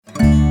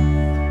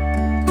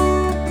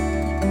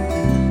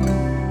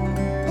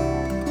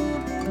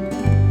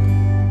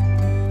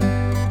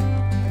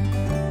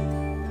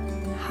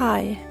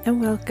Hi, and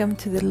welcome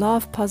to the Law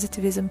of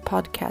Positivism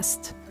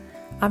podcast.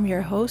 I'm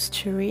your host,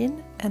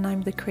 Shireen, and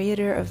I'm the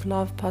creator of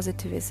Law of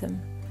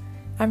Positivism.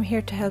 I'm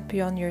here to help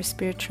you on your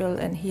spiritual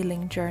and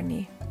healing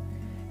journey.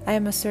 I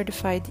am a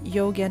certified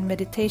yoga and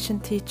meditation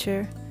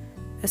teacher,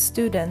 a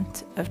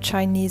student of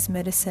Chinese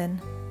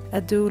medicine,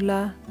 a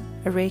doula,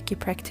 a Reiki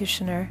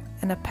practitioner,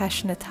 and a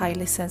passionate,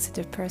 highly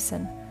sensitive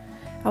person.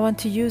 I want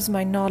to use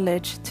my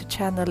knowledge to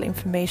channel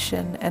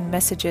information and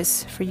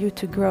messages for you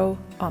to grow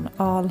on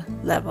all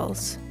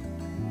levels.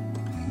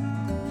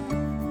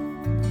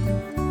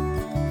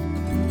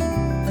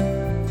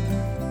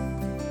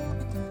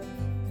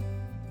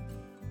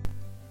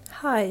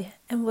 Hi,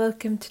 and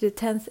welcome to the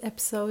 10th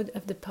episode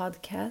of the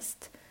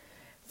podcast.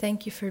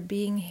 Thank you for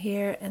being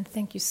here, and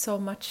thank you so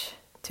much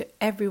to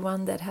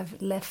everyone that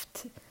have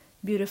left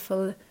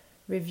beautiful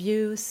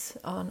reviews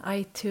on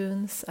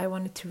iTunes. I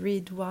wanted to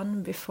read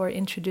one before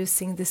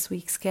introducing this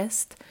week's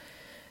guest.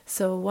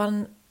 So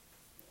one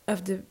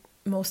of the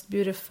most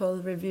beautiful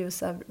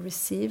reviews I've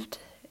received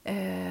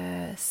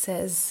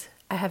says,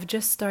 I have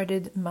just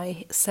started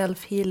my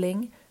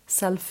self-healing,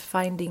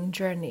 self-finding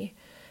journey.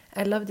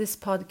 I love this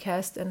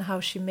podcast and how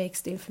she makes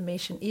the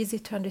information easy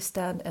to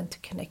understand and to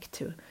connect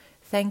to.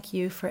 Thank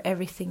you for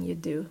everything you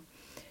do.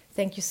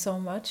 Thank you so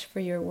much for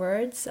your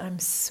words. I'm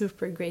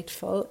super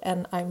grateful,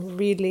 and I'm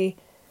really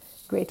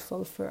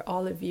grateful for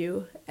all of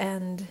you.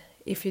 And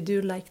if you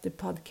do like the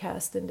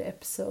podcast and the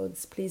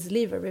episodes, please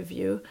leave a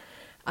review.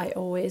 I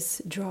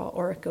always draw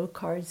oracle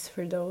cards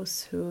for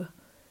those who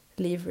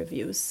leave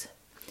reviews.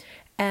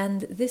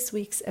 And this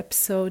week's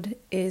episode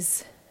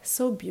is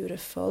so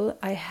beautiful.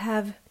 I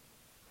have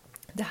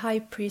the High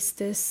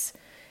Priestess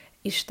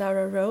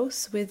Ishtara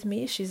Rose with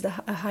me. She's a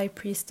High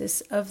Priestess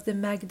of the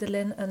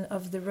Magdalene and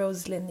of the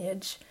Rose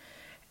lineage.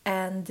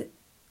 And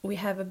we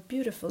have a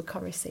beautiful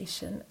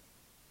conversation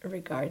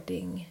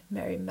regarding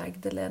Mary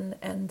Magdalene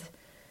and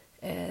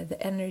the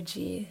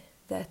energy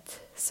that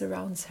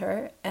surrounds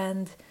her.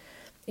 And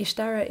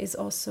Ishtara is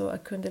also a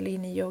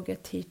Kundalini yoga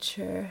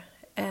teacher,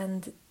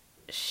 and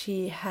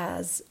she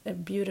has a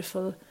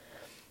beautiful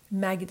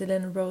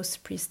Magdalene Rose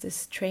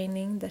Priestess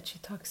training that she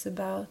talks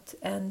about,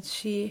 and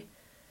she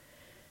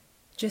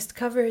just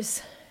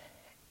covers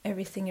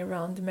everything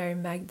around Mary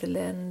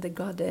Magdalene, the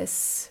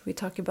goddess. We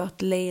talk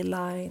about ley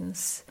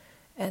lines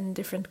and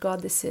different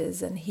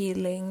goddesses and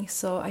healing.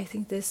 So I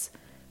think this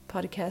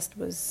podcast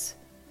was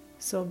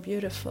so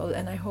beautiful,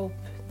 and I hope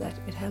that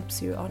it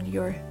helps you on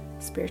your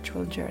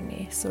spiritual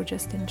journey. So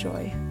just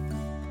enjoy.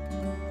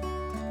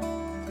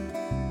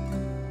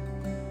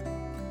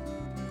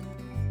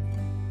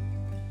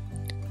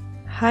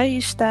 Hi,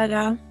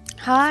 Ishtara.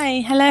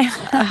 Hi, hello.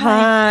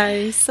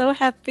 Hi, so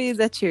happy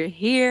that you're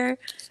here.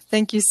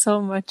 Thank you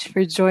so much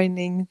for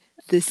joining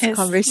this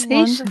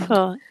conversation.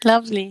 Wonderful,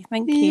 lovely,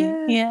 thank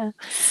you. Yeah,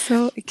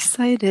 so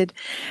excited.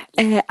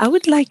 I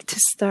would like to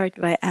start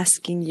by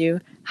asking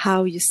you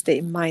how you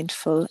stay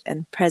mindful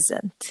and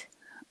present.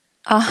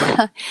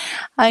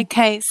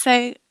 Okay,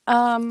 so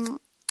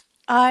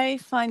I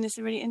find this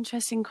a really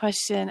interesting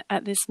question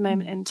at this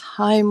moment in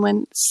time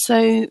when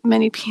so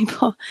many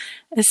people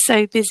are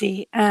so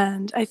busy.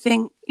 And I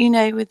think,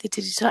 with the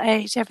digital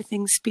age,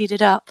 everything's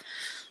speeded up.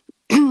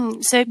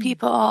 So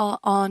people are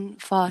on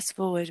fast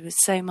forward with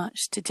so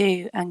much to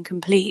do and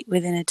complete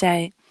within a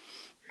day.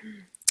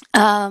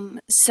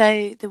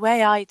 So the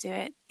way I do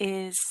it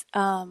is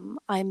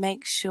I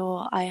make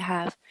sure I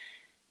have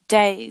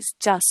days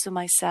just for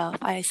myself.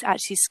 I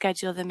actually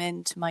schedule them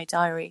into my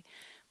diary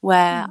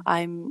where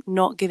I'm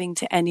not giving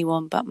to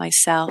anyone but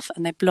myself,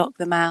 and I block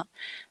them out.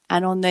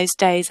 And on those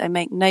days I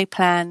make no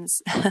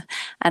plans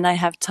and I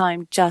have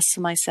time just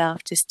for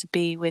myself, just to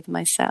be with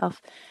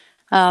myself.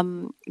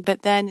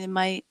 But then in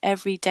my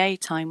everyday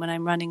time when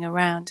I'm running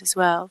around as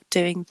well,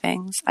 doing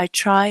things, I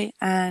try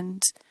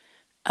and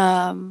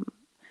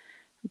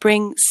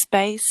bring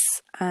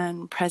space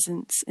and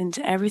presence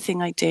into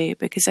everything I do,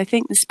 because I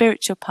think the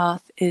spiritual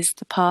path is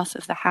the path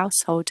of the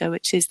householder,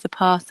 which is the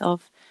path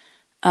of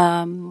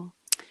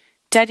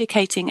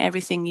dedicating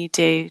everything you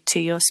do to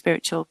your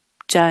spiritual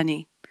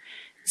journey.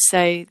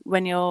 So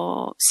when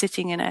you're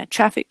sitting in a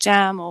traffic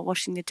jam or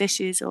washing the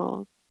dishes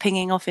or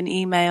pinging off an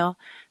email,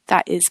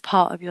 that is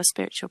part of your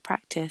spiritual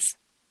practice.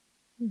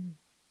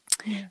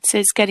 Yeah. So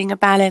it's getting a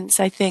balance,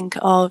 I think,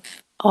 of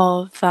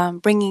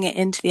bringing it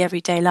into the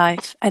everyday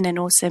life, and then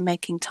also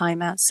making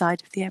time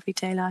outside of the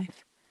everyday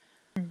life.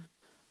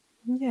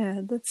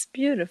 Yeah, that's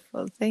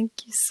beautiful.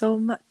 Thank you so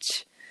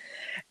much.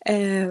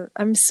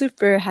 I'm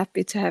super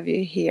happy to have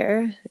you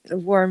here. A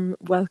warm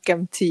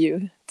welcome to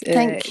you.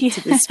 Thank you.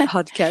 To this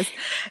podcast.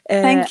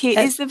 Thank you.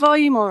 Is the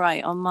volume all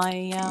right on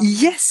my?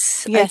 Yes,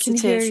 I can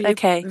it hear is. you.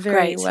 Okay, very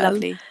great, well.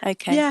 Lovely.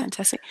 Okay, yeah.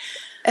 Fantastic.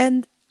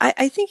 And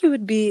I think it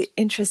would be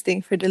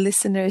interesting for the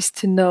listeners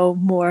to know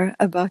more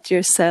about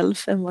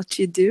yourself and what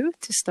you do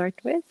to start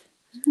with.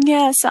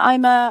 Yeah, so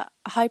I'm a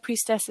High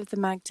Priestess of the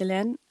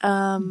Magdalene,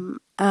 and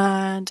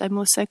I'm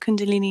also a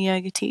Kundalini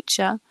yoga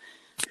teacher.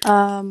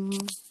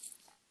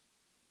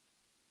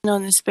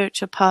 on the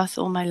spiritual path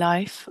all my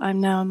life. I'm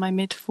now in my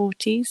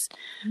mid-40s.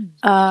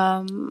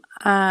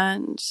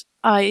 And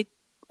I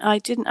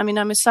didn't, I mean,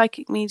 I'm a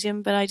psychic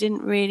medium, but I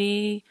didn't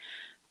really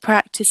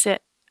practice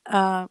it.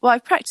 Well,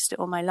 I've practiced it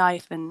all my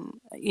life and,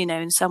 you know,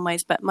 in some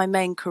ways, but my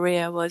main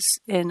career was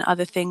in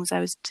other things. I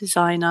was a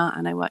designer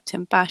and I worked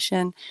in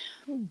fashion.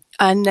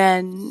 And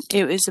then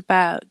it was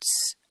about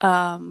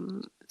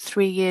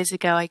 3 years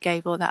ago, I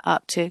gave all that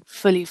up to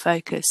fully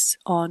focus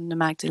on the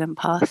Magdalene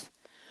path.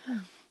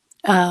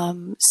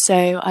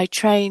 So I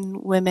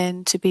train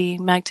women to be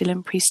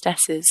Magdalene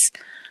priestesses.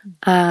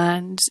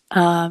 And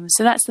so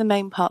that's the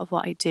main part of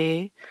what I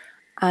do.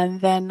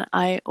 And then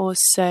I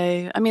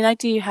also, I mean, I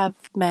do have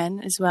men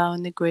as well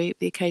in the group.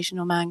 The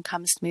occasional man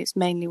comes to me. It's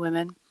mainly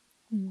women.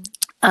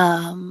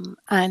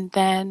 And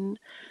then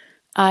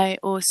I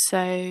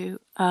also,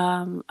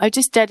 I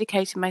just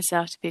dedicated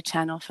myself to be a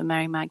channel for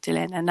Mary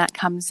Magdalene, and that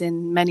comes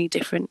in many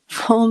different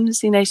forms.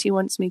 You know, she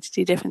wants me to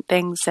do different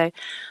things. So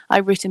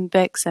I've written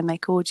books, I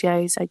make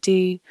audios, I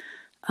do,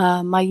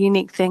 my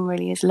unique thing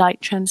really is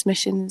light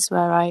transmissions,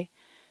 where I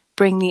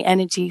bring the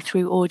energy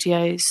through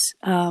audios,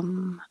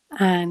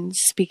 and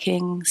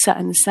speaking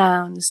certain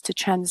sounds to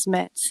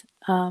transmit,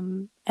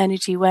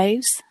 energy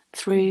waves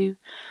through,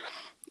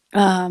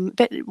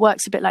 it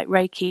works a bit like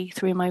Reiki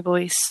through my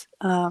voice,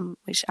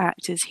 which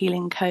act as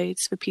healing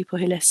codes for people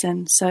who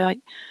listen. So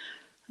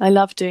I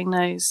love doing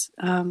those.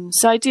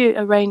 So I do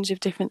a range of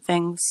different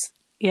things.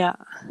 Yeah.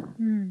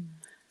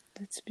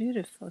 That's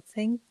beautiful.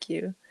 Thank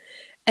you.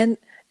 And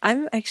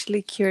I'm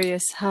actually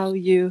curious how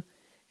you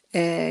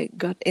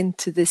got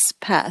into this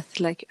path.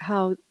 Like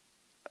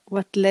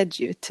what led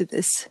you to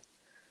this?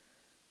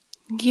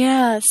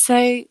 Yeah.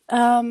 So,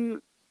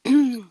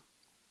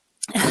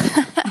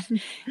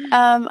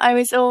 I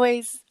was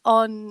always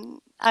on,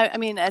 I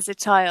mean, as a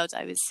child,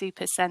 I was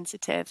super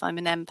sensitive. I'm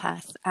an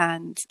empath,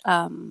 and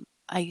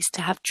I used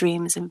to have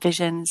dreams and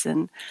visions,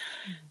 and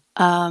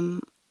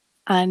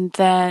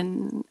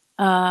then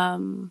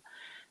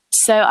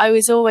so I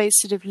was always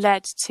sort of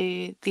led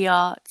to the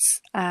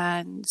arts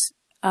and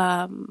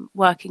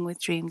working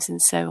with dreams and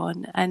so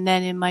on. And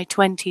then in my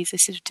 20s, I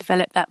sort of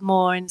developed that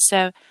more, and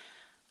so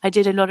I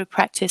did a lot of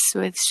practice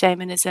with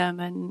shamanism,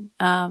 and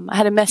I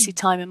had a messy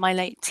time in my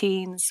late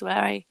teens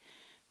where it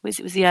was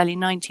the early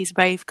 90s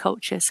rave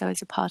culture, so I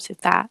was a part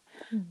of that.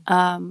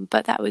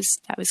 But that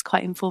was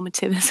quite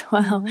informative as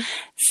well.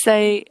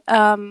 So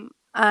so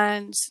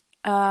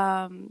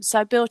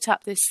I built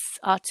up this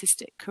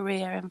artistic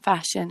career in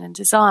fashion and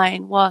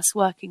design whilst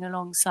working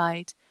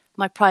alongside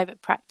my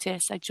private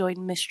practice. I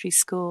joined mystery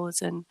schools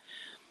and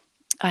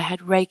I had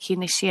Reiki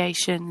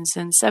initiations,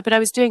 and so, but I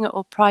was doing it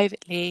all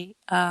privately,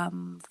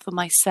 for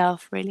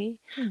myself, really,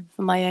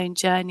 for my own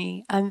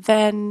journey. And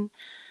then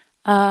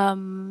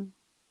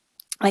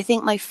I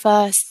think my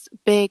first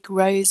big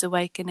rose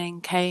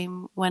awakening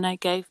came when I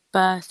gave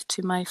birth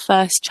to my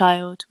first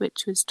child,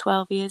 which was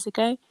 12 years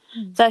ago,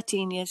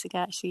 13 years ago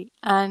actually.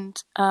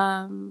 And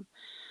I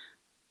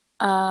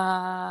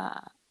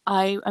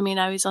mean,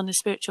 I was on a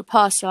spiritual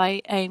path, so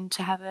I aimed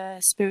to have a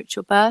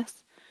spiritual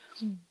birth.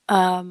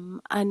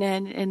 And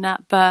then in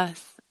that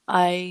birth,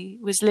 I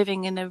was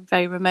living in a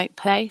very remote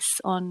place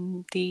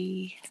on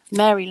the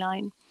Mary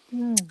Line.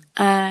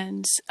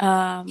 And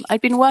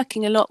I'd been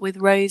working a lot with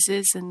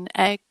roses and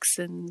eggs,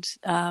 and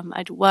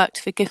I'd worked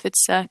for Gifford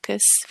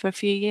Circus for a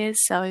few years.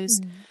 So I was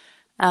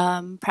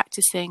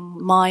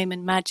practicing mime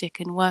and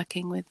magic and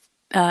working with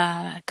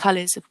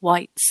colours of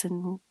whites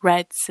and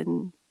reds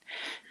and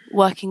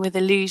working with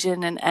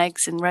illusion and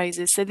eggs and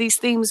roses. So these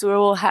themes were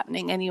all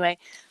happening anyway.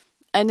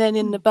 And then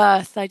in the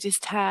birth, I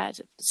just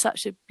had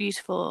such a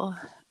beautiful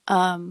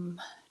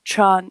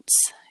trance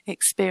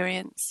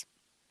experience,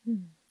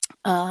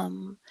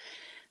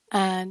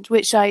 and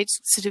which I'd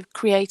sort of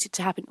created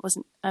to happen. It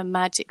wasn't a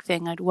magic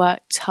thing. I'd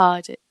worked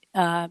hard at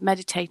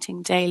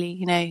meditating daily,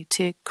 you know,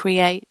 to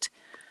create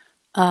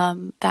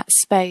that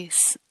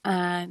space.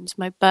 And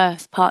my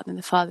birth partner,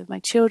 the father of my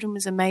children,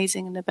 was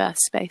amazing in the birth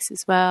space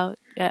as well,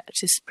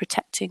 just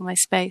protecting my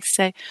space.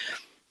 So,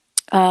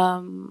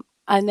 and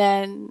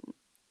then...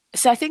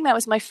 So I think that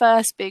was my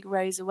first big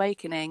rose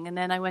awakening, and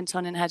then I went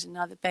on and had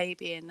another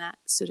baby, and that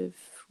sort of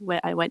where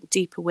I went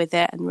deeper with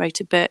it and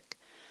wrote a book.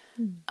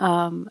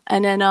 And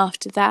then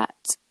after that,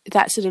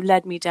 that sort of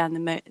led me down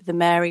the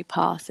Mary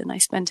path, and I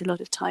spent a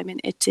lot of time in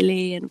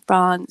Italy and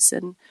France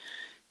and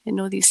in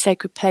all these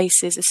sacred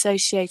places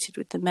associated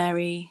with the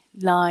Mary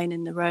line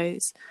and the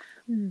rose.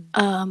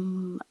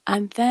 And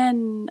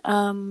then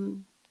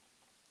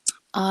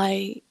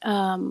I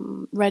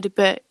read a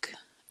book.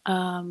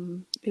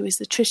 It was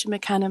the Trisha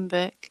McCannon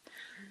book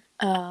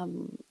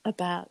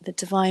about the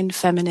divine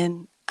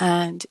feminine,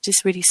 and it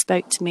just really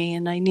spoke to me.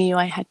 And I knew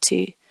I had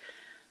to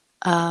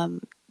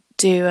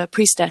do a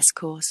priestess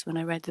course when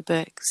I read the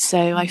book.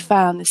 So I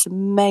found this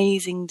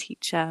amazing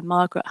teacher,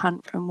 Margaret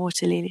Hunt from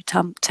Waterloo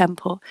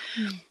Temple,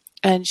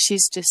 and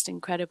she's just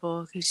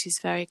incredible because she's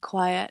very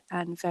quiet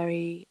and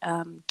very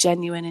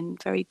genuine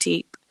and very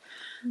deep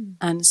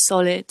and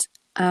solid.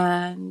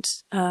 and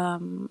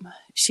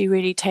she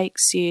really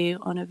takes you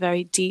on a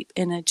very deep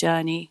inner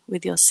journey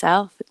with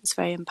yourself. It's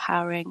very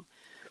empowering.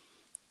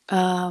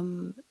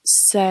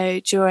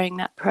 So during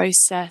that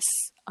process,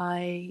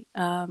 I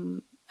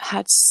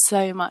had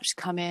so much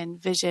come in,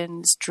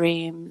 visions,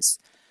 dreams,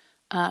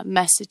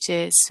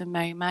 messages from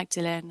Mary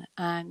Magdalene.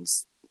 And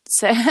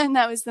so and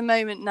that was the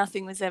moment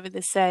nothing was ever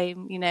the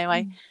same. You know,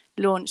 I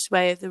launched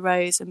Way of the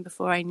Rose, and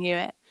before I knew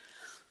it,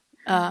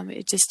 it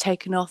had just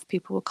taken off.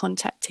 People were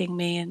contacting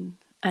me, and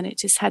it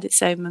just had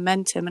its own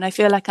momentum. And I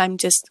feel like I'm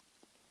just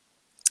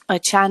a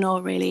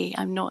channel, really.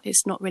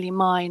 It's not really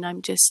mine.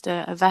 I'm just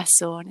a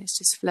vessel, and it's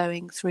just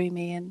flowing through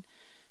me. And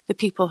the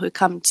people who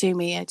come to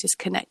me are just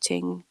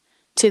connecting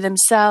to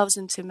themselves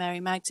and to Mary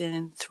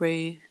Magdalene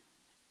through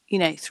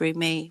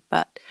me.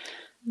 But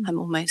I'm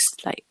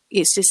almost like,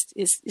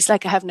 it's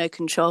like I have no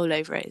control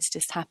over it. It's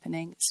just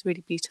happening. It's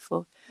really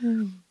beautiful.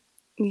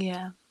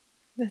 Yeah.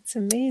 That's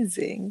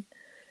amazing.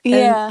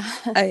 Yeah.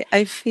 And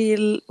I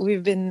feel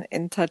we've been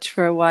in touch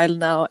for a while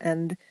now,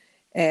 and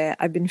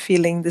I've been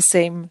feeling the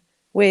same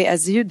way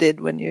as you did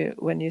when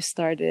you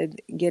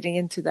started getting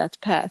into that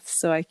path.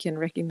 So I can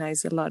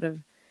recognize a lot of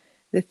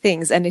the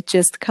things, and it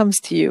just comes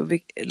to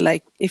you.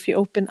 Like if you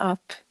open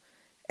up,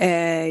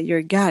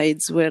 your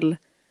guides will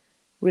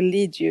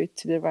lead you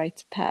to the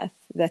right path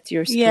that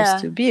you're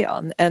supposed to be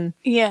on. And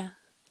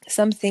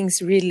some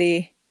things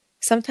really,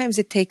 sometimes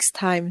it takes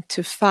time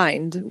to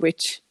find,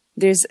 which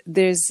there's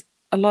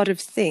a lot of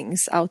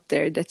things out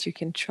there that you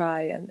can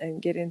try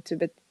and get into.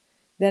 But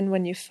then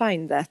when you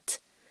find that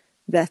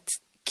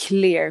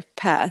clear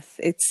path,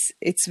 it's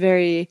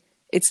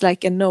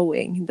like a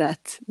knowing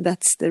that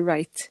that's the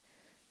right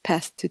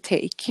path to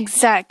take.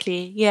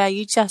 Exactly. Yeah,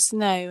 you just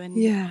know, and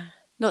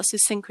lots of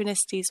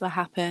synchronicities will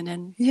happen,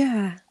 and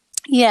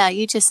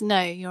you just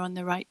know you're on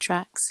the right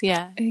tracks.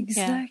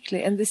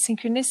 Exactly. And the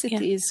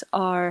synchronicities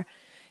are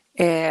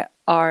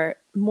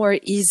more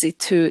easy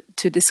to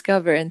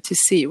discover and to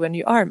see when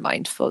you are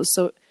mindful.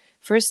 So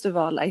first of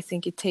all, I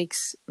think it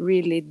takes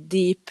really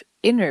deep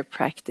inner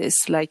practice.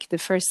 Like the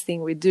first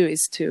thing we do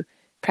is to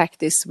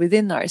practice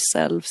within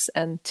ourselves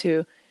and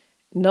to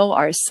know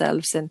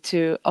ourselves, and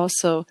to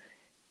also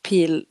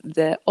peel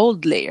the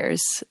old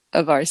layers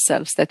of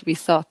ourselves that we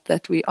thought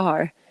that we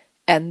are,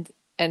 and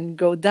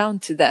go down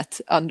to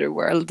that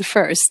underworld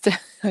first.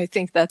 I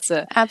think that's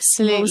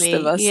absolutely, most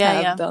of us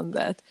have done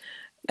that.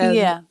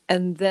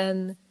 And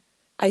then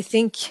I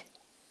think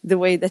the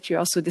way that you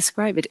also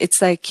describe it,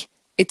 it's like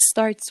it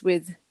starts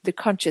with the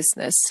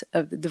consciousness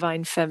of the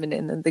divine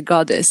feminine and the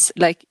goddess.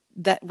 Like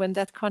that, when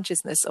that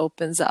consciousness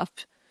opens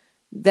up,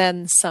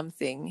 then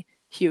something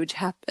huge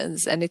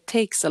happens, and it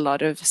takes a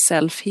lot of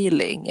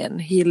self-healing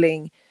and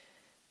healing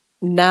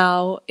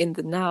now in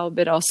the now,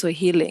 but also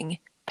healing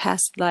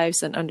past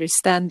lives and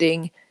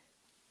understanding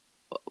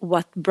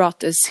what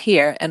brought us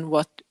here and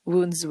what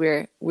wounds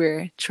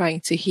we're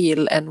trying to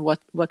heal, and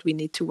what we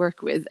need to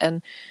work with,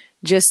 and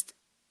just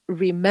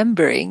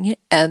remembering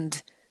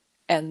and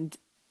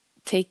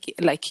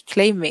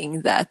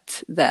claiming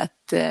that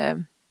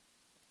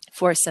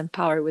force and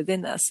power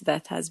within us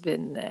that has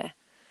been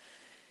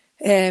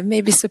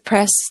maybe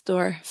suppressed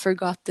or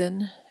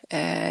forgotten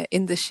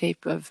in the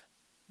shape of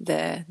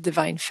the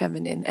divine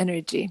feminine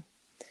energy.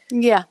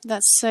 Yeah,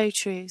 that's so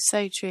true,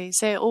 so true.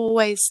 So it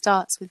always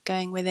starts with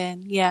going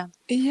within. Yeah.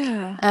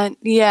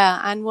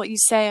 And what you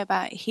say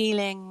about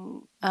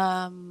healing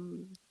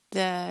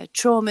the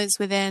traumas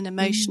within,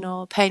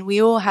 emotional pain, we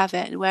all have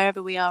it, and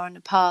wherever we are on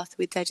the path,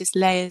 they're just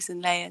layers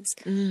and layers.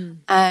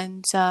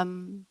 And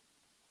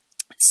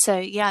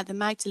so the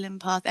Magdalene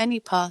path, any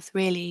path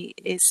really,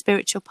 is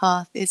spiritual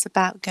path, is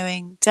about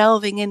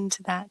delving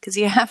into that, because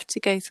you have to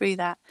go through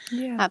that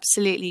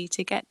absolutely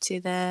to get to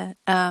the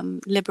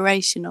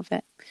liberation of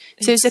it.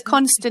 So it's a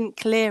constant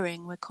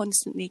clearing. We're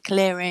constantly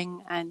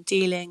clearing and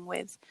dealing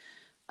with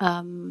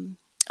our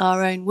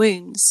own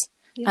wounds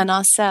and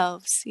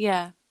ourselves.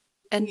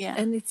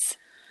 And it's,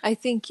 I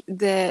think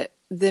the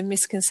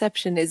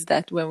misconception is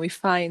that when we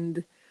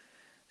find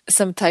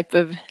some type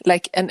of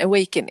like an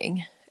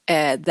awakening,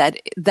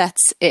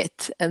 that's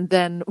it, and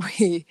then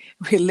we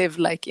live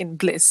like in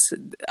bliss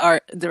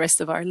the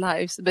rest of our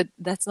lives. But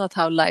that's not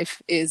how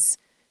life is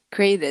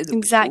created.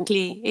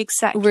 Exactly.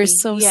 We're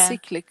so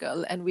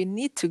cyclical, and we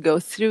need to go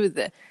through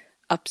the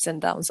ups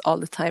and downs all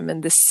the time,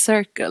 and the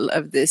circle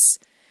of this,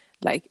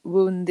 like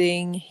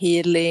wounding,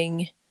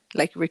 healing,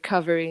 like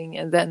recovering,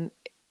 and then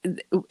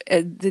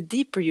the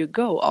deeper you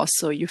go,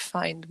 also you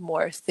find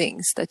more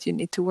things that you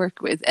need to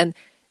work with, and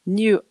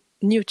new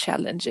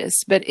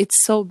challenges. But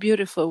it's so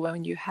beautiful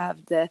when you have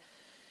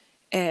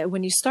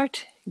when you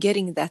start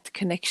getting that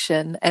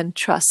connection and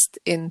trust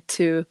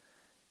into,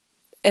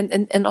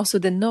 and also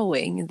the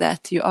knowing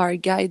that you are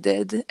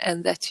guided,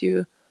 and that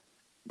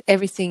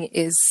everything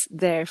is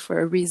there for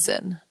a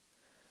reason.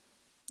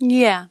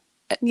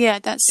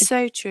 That's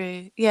so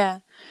true.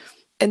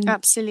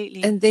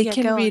 Absolutely. And they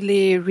can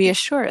really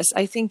reassure us.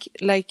 I think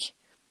like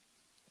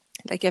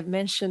I've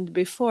mentioned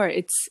before,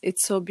 it's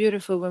so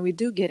beautiful when we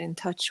do get in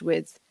touch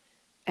with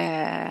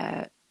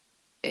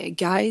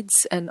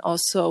guides, and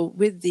also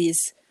with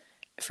these,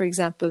 for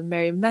example,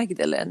 Mary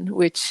Magdalene,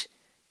 which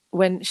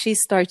when she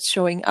starts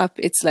showing up,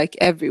 it's like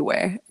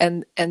everywhere,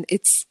 and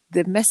it's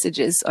the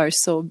messages are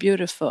so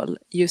beautiful.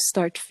 You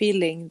start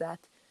feeling that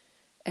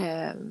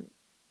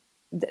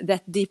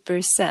that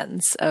deeper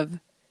sense of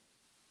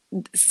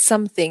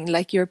something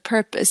like your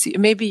purpose.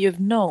 Maybe you've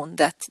known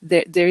that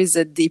there is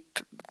a deep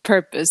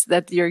purpose,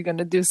 that you're going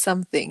to do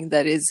something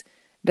that is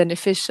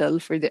beneficial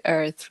for the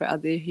earth, for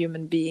other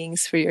human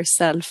beings, for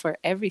yourself, for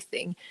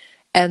everything.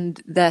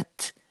 And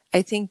that,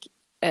 I think,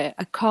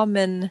 a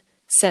common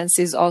sense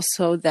is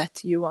also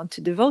that you want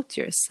to devote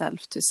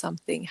yourself to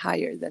something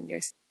higher than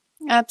yourself.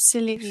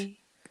 Absolutely.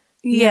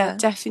 Yeah,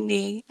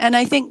 definitely. And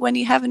I think when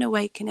you have an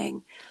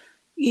awakening,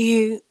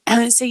 you're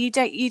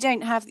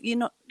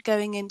not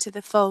going into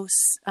the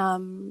false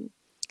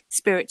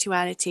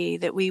spirituality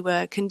that we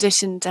were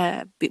conditioned,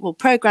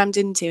 programmed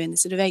into in the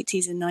sort of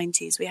 80s and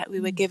 90s. We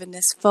were given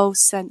this false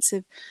sense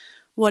of,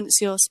 once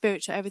you're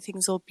spiritual,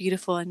 everything's all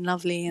beautiful and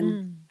lovely,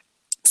 and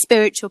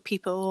spiritual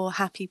people are all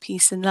happy,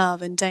 peace and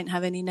love, and don't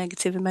have any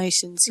negative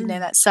emotions. You know,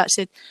 that's such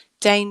a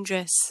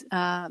dangerous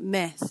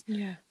myth,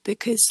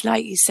 because,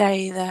 like you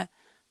say, the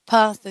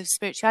path of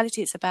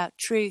spirituality, it's about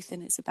truth,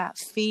 and it's about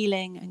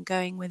feeling and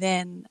going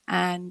within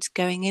and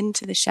going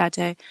into the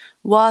shadow,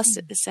 whilst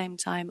at the same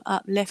time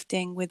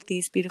uplifting with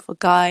these beautiful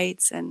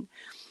guides. And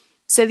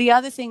so the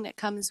other thing that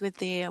comes with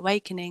the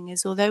awakening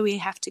is, although we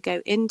have to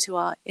go into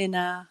our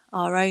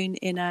own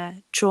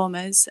inner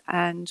traumas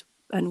and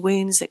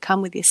wounds that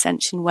come with the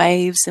ascension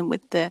waves and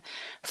with the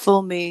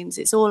full moons,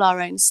 it's all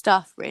our own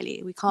stuff,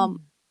 really. We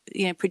can't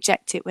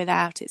project it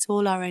without. It's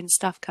all our own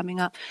stuff coming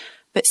up.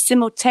 But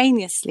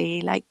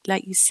simultaneously, like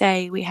you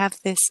say, we have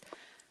this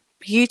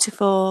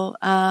beautiful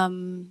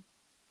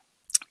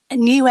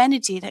new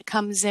energy that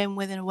comes in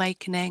with an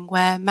awakening,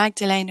 where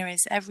Magdalena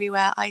is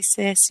everywhere,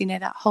 Isis,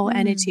 that whole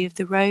energy of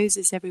the rose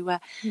is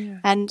everywhere.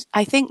 And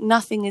I think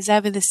nothing is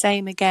ever the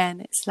same again.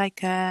 It's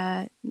like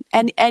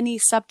any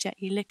subject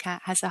you look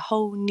at has a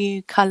whole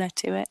new color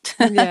to it.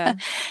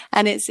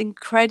 And it's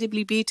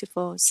incredibly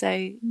beautiful.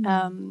 So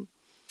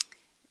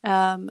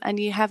and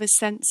you have a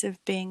sense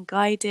of being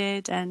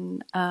guided,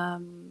 and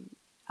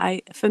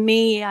for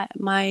me,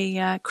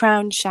 my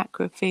crown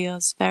chakra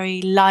feels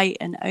very light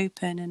and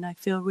open, and I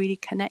feel really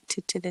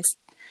connected to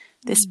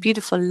this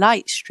beautiful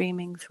light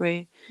streaming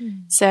through.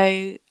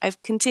 So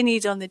I've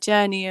continued on the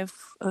journey of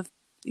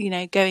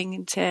going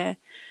into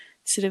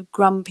sort of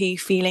grumpy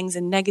feelings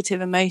and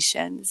negative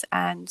emotions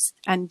and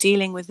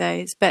dealing with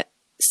those, but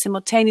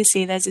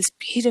simultaneously there's this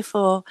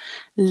beautiful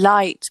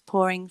light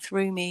pouring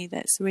through me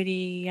that's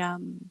really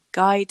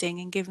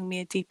guiding and giving me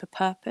a deeper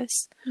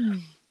purpose.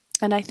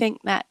 And I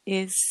think that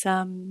is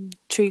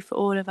true for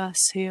all of us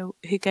who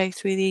go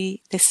through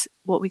this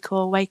what we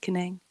call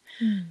awakening.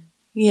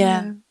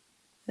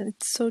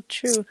 It's so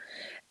true.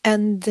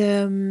 And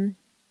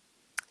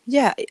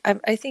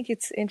I think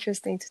it's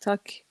interesting to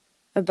talk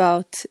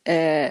about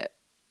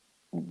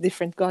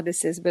different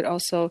goddesses, but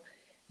also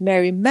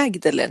Mary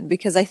Magdalene,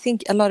 because I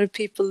think a lot of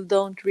people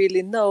don't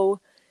really know,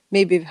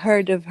 maybe have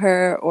heard of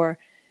her, or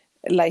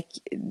like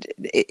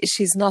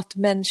she's not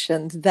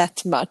mentioned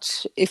that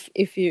much if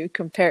you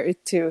compare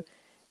it to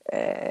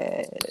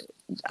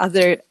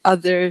other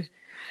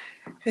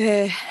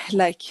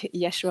like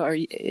Yeshua or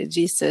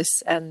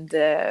Jesus, and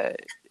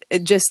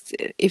just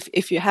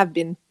if you have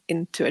been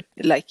into it,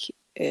 like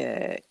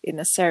in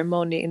a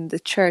ceremony in the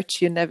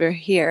church, you never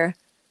hear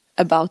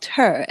about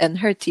her and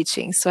her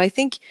teachings. So I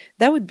think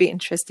that would be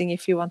interesting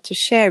if you want to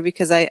share,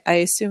 because I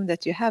assume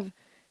that you have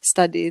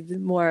studied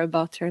more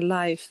about her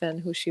life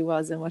and who she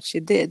was and what she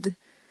did.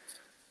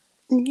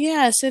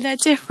 So there are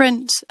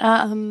different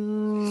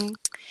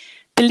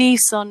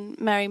beliefs on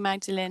Mary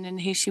Magdalene and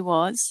who she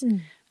was.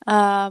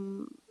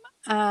 So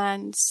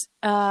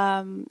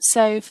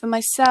for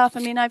myself, I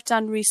mean, I've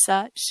done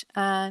research,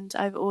 and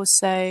I've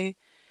also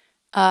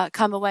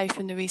come away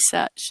from the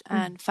research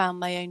and found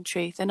my own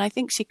truth. And I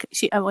think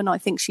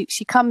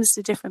she comes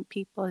to different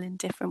people in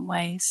different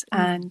ways,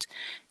 and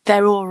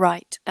they're all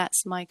right.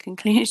 That's my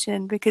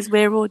conclusion, because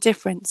we're all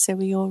different, so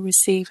we all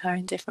receive her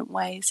in different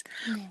ways.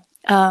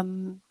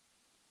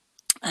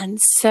 And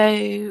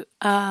so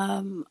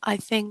I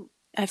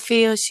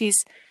feel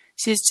she's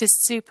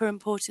just super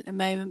important at the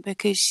moment,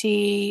 because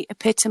she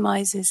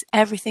epitomizes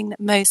everything that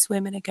most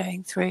women are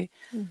going through,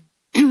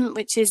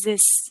 which is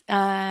this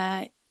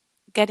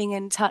getting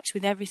in touch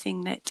with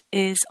everything that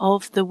is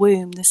of the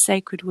womb, the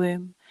sacred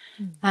womb,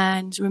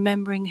 and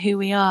remembering who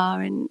we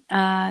are. And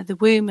the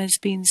womb has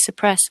been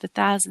suppressed for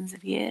thousands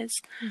of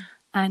years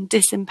and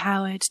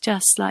disempowered,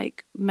 just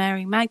like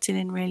Mary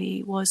Magdalene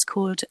really was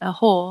called a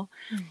whore.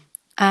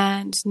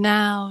 And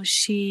now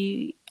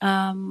we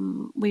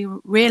were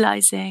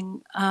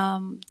realizing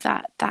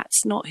that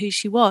that's not who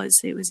she was.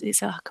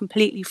 It's a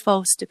completely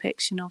false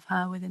depiction of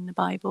her within the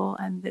Bible,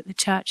 and that the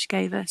church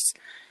gave us,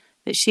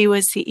 that she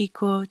was the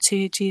equal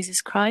to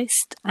Jesus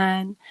Christ,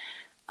 and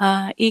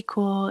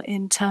equal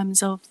in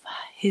terms of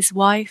his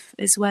wife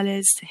as well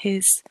as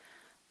his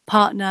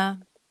partner,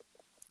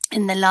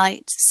 in the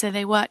light. So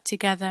they worked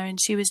together, and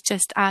she was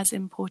just as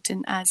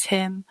important as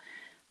him.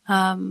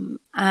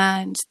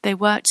 And they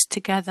worked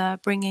together,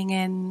 bringing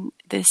in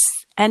this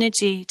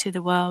energy to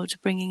the world,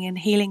 bringing in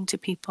healing to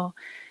people.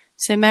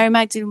 So Mary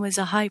Magdalene was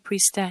a high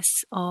priestess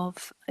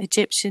of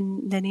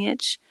Egyptian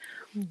lineage.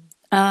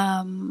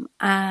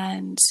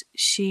 And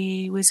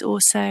she was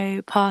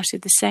also part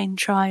of the same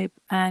tribe,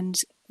 and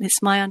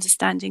it's my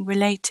understanding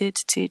related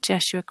to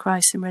Jeshua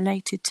Christ and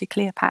related to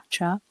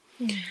Cleopatra.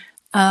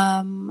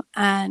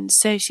 And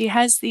so she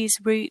has these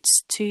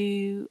roots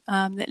to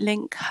that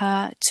link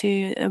her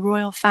to a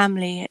royal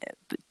family,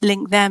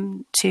 link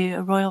them to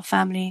a royal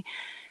family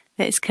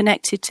that is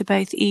connected to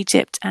both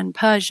Egypt and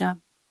Persia.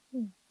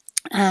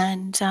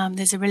 And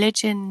there's a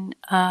religion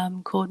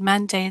called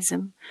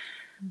Mandaism,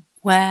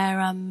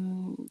 where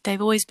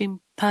they've always been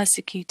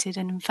persecuted,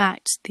 and in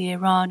fact the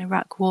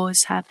Iran-Iraq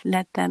wars have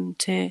led them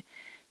to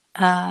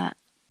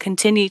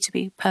continue to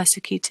be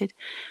persecuted.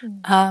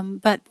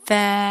 But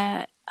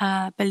their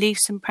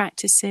beliefs and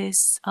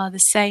practices are the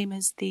same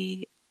as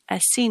the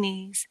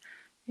Essenes,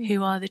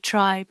 who are the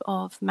tribe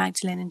of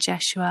Magdalene and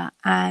Jeshua,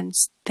 and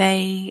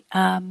they're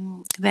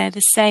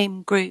the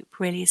same group,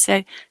 really.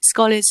 So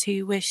scholars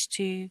who wish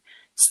to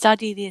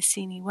study the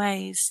Essene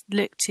ways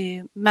look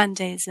to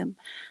Mandaism,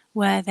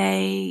 where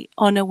they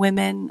honor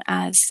women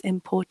as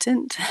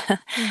important.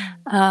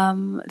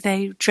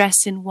 They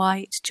dress in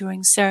white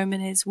during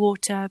ceremonies.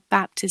 Water,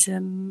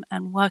 baptism,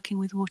 and working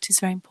with water is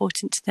very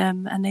important to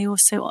them. And they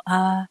also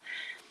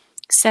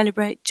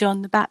celebrate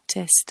John the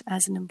Baptist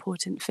as an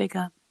important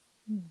figure.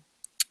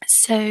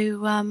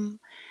 So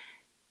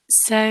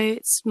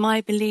it's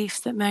my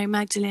belief that Mary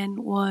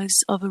Magdalene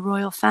was of a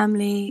royal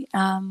family,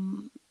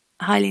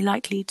 highly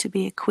likely to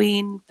be a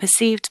queen,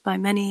 perceived by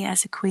many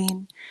as a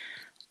queen.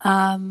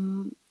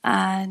 And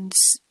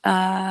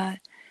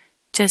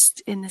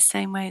just in the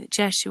same way that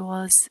Jeshua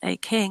was a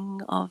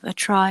king of a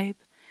tribe,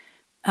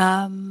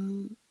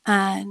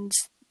 and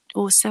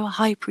also a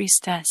high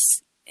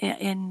priestess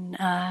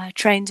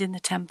trained in the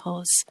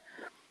temples,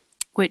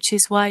 which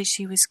is why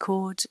she was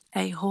called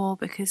a whore,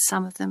 because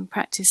some of them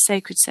practice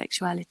sacred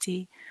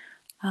sexuality.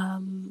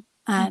 And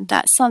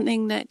that's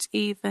something that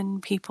even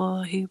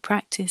people who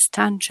practice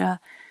Tantra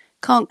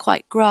can't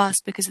quite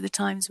grasp because of the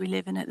times we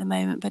live in at the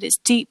moment, but it's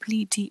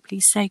deeply, deeply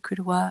sacred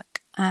work,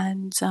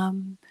 and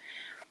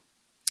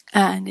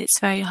it's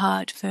very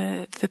hard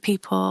for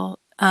people,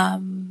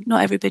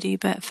 not everybody,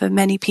 but for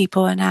many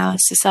people in our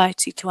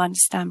society to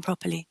understand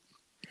properly.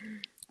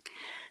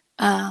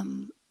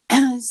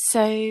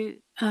 So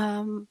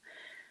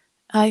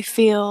I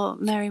feel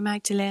Mary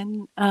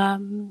Magdalene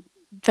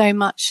very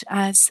much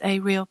as a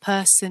real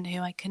person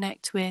who I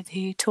connect with,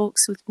 who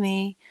talks with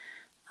me.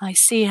 I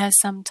see her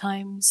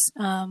sometimes.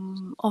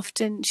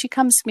 Often she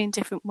comes to me in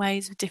different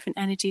ways, with different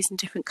energies and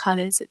different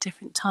colours at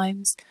different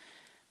times.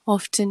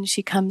 Often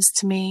she comes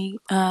to me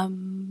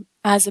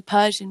as a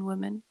Persian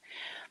woman,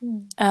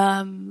 but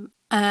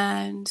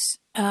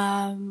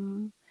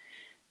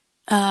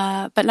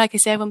like I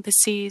say, everyone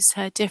perceives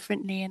her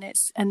differently, and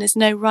there's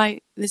no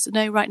right,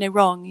 no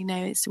wrong. You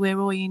know, we're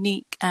all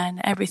unique,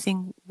 and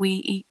everything we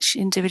each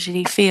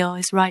individually feel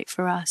is right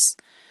for us.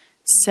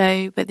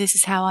 So, but this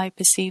is how I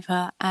perceive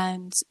her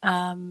and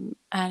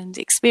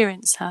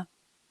experience her,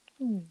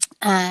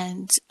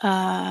 and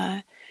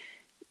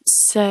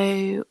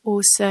so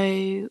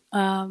also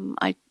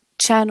I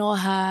channel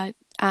her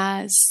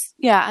as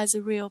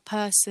a real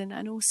person,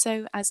 and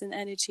also as an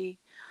energy.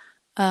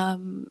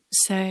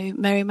 So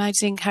Mary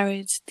Magdalene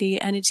carried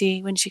the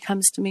energy, when she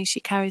comes to me,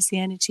 she carries the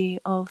energy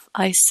of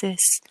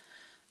Isis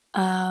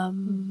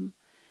and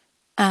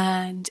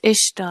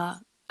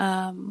Ishtar,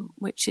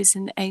 which is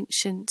an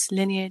ancient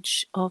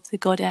lineage of the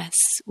goddess,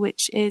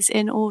 which is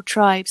in all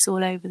tribes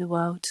all over the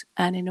world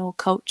and in all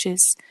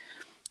cultures,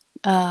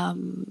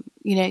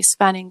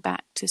 spanning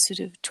back to sort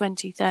of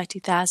 20,000,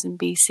 30,000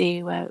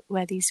 BC,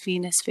 where these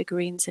Venus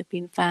figurines have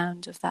been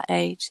found of that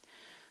age.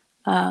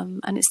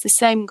 And it's the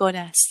same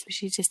goddess,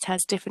 she just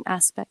has different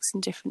aspects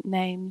and different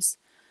names.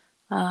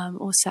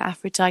 Also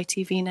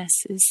Aphrodite,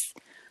 Venus, is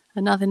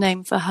another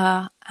name for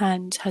her,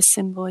 and her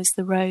symbol is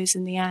the rose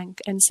and the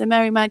ankh. And so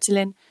Mary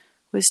Magdalene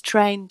was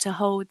trained to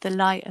hold the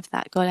light of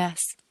that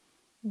goddess.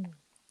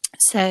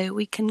 So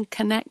we can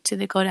connect to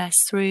the goddess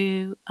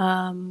through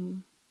her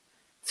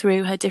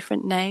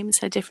different names,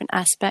 her different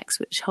aspects,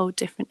 which hold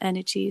different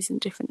energies and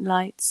different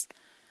lights.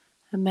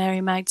 And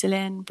Mary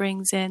Magdalene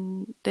brings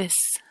in this.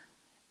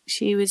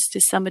 She was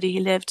just somebody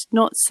who lived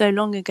not so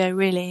long ago,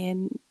 really,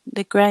 in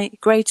the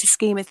greater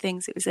scheme of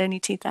things. It was only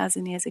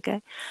 2,000 years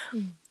ago.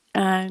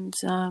 And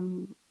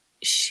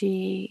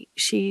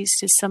she's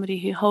just somebody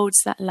who holds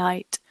that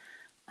light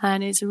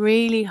and is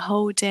really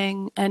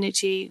holding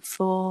energy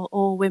for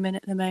all women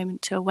at the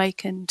moment to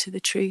awaken to the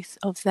truth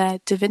of their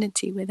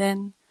divinity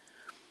within.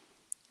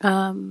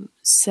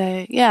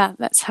 So, yeah,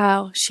 that's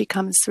how she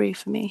comes through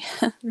for me.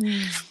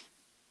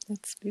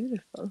 That's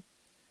beautiful.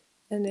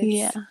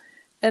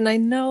 And I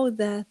know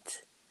that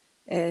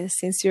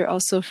since you're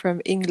also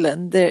from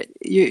England,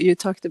 you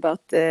talked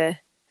about the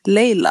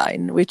ley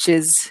line, which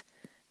is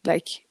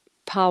like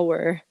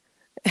power,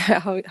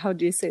 how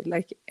do you say it?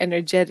 Like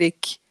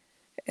energetic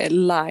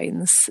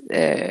lines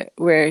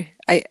where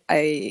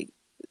I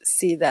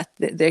see that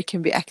there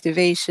can be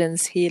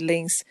activations,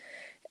 healings.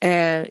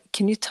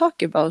 Can you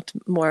talk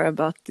more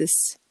about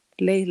this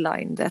ley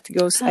line that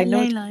goes? That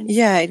ley line.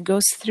 Yeah, it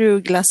goes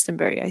through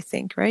Glastonbury, I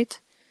think, right?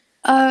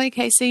 Oh,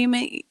 okay. So you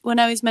mean when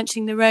I was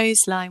mentioning the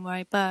rose line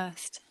where I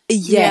birthed?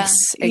 Yes,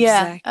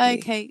 yeah. exactly.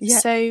 Okay. Yeah.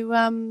 So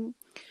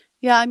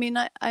yeah, I mean,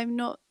 I'm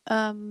not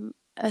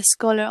a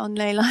scholar on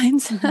ley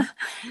lines.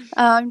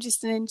 I'm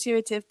just an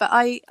intuitive, but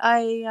I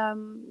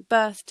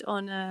birthed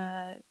on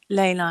a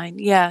ley line.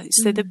 Yeah.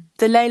 So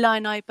the ley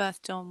line I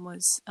birthed on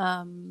was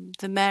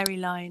the Mary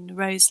line, the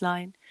Rose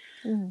line,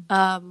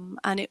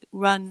 and it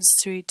runs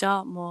through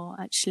Dartmoor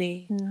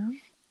actually.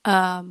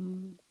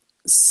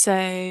 So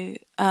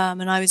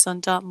and I was on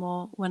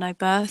Dartmoor when I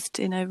birthed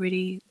in a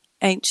really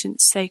ancient,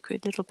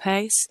 sacred little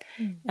place,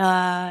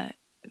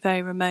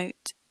 very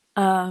remote.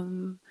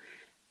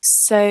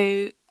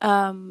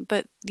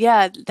 But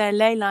yeah, they're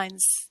ley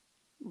lines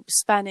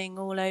spanning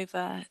all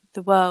over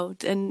the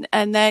world, and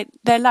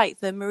they're like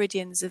the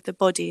meridians of the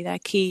body. They're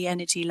key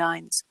energy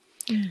lines,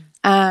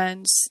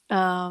 and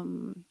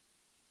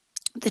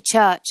the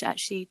church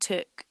actually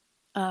took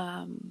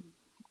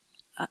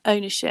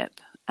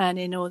ownership, and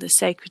in all the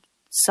sacred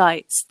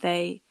sites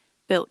they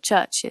built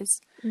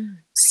churches.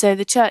 So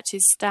the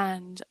churches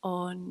stand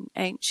on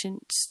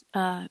ancient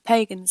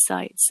pagan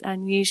sites,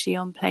 and usually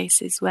on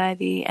places where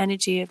the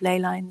energy of ley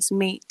lines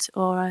meet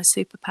or are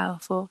super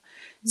powerful.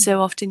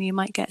 So often you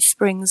might get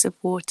springs of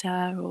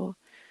water, or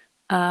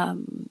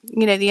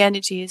the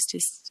energy is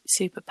just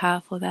super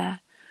powerful there.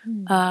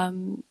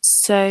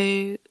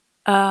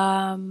 There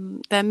are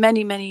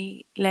many,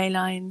 many ley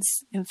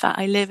lines. In fact,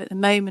 I live at the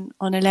moment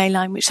on a ley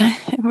line, which I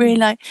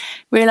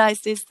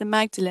realised is the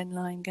Magdalene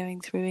line going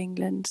through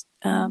England.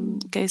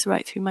 Goes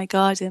right through my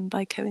garden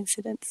by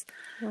coincidence.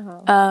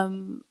 Wow.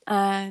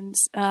 I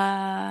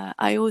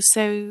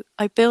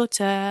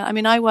built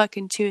I work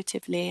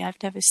intuitively.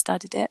 I've never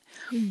studied it.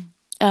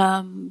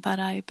 But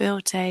I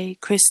built a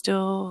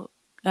crystal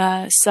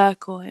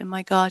circle in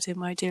my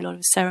garden where I do a lot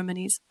of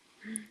ceremonies.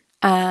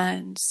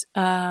 And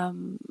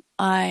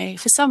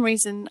for some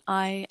reason,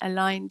 I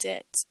aligned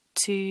it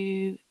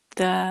to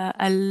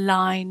a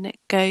line that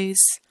goes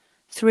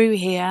through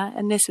here,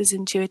 and this was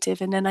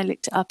intuitive. And then I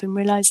looked it up and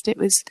realized it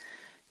was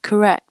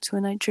correct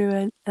when I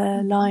drew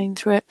a line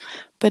through it.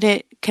 But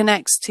it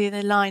connects to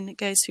the line that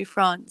goes through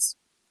France.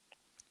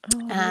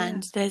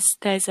 And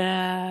there's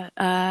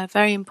a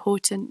very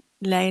important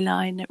ley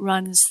line that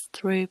runs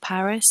through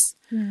Paris.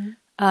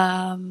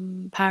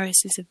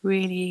 Paris is a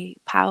really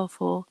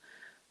powerful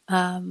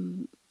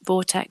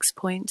vortex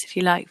point, if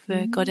you like,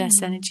 for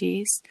goddess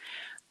energies,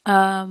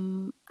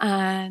 and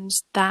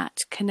that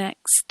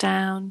connects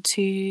down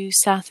to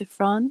south of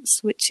France,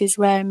 which is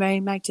where Mary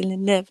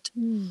Magdalene lived.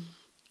 And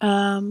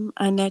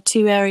there are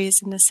two areas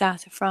in the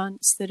south of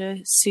France that are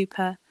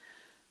super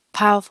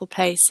powerful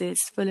places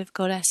full of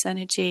goddess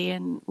energy,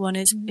 and one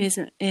is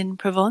in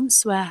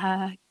Provence, where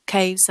her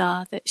caves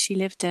are that she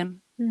lived in,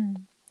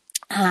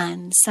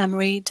 and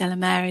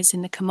Saint-Marie-de-la-Mer is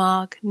in the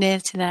Camargue, near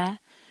to there,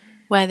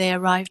 where they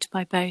arrived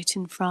by boat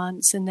in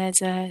France. And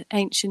there's an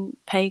ancient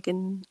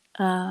pagan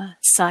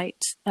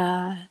site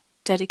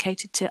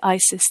dedicated to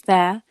Isis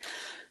there.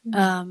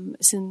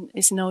 It's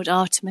an old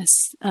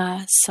Artemis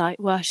site,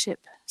 worship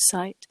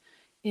site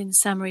in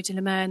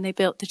Saint-Marie-de-la-Mer, and they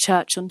built the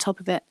church on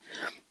top of it.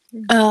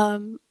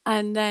 And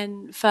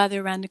then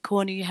further around the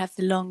corner you have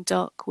the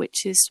Languedoc,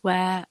 which is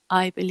where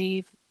I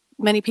believe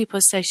many people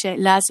associate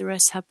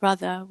Lazarus, her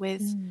brother,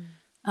 with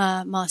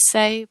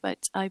Marseille,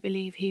 but I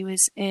believe he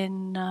was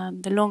in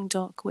the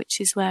Languedoc,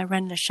 which is where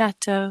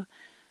Rennes-le-Château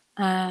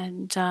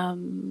and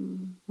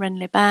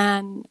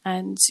Rennes-les-Bains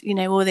and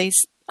all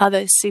these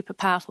other super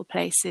powerful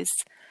places,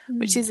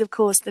 which is of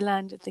course the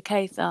land of the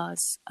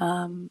Cathars,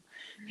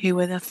 who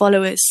were the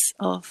followers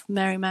of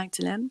Mary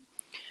Magdalene,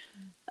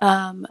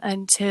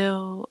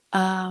 until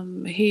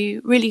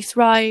who really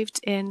thrived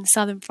in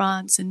southern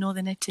France and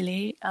northern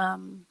Italy.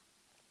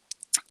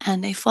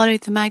 And they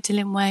followed the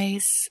Magdalene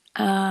ways,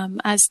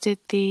 as did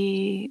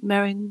the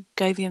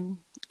Merovingian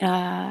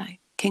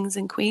kings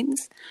and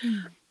queens,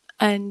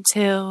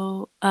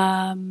 until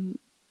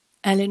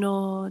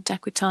Eleanor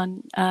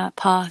d'Aquitaine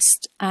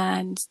passed.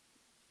 And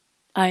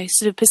I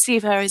sort of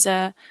perceive her as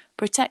a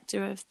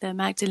protector of the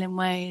Magdalene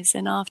ways.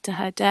 And after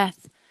her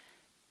death,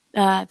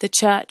 the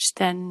church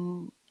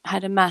then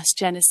had a mass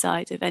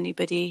genocide of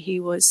anybody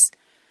who was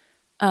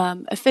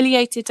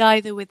affiliated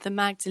either with the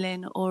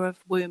Magdalene or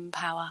of womb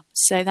power.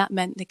 So that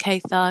meant the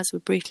Cathars were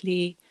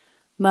brutally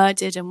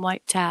murdered and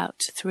wiped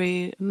out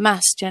through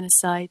mass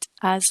genocide,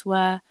 as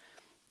were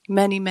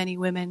many, many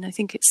women. I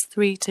think it's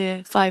 300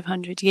 to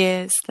 500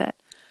 years that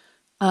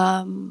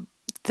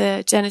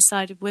the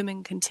genocide of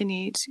women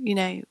continued,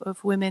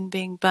 of women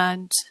being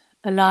burned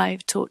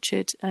alive,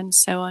 tortured, and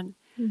so on.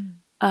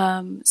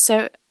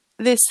 So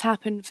this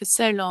happened for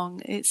so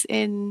long. It's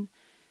in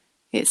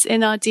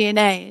our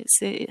DNA.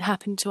 It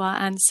happened to our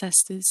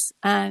ancestors,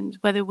 and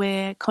whether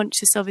we're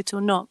conscious of it or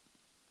not,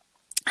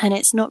 and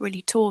it's not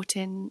really taught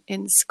in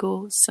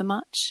schools so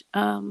much.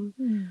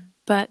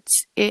 But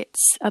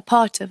it's a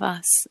part of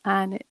us,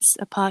 and it's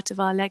a part of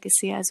our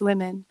legacy as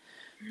women,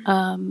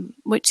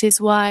 which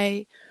is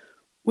why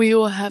we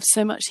all have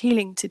so much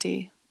healing to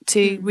do,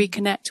 to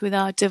reconnect with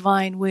our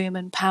divine womb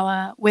and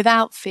power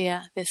without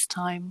fear this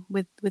time,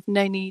 with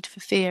no need for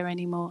fear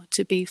anymore,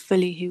 to be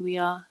fully who we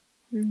are.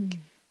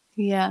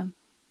 Yeah.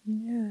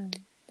 Yeah,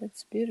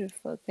 that's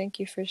beautiful. Thank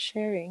you for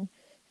sharing.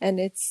 And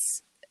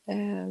it's,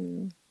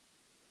 I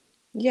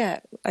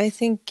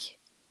think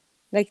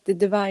like the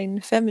divine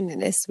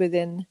feminine is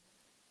within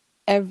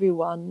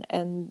everyone,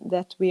 and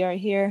that we are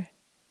here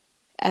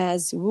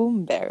as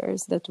womb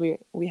bearers, that we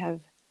have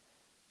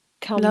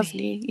come.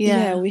 Lovely.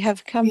 Yeah. We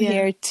have come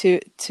here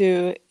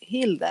to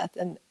heal that,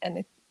 and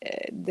it,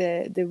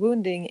 the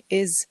wounding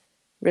is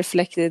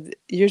reflected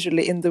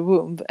usually in the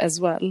womb as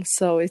well.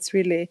 So it's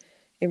really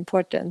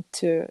important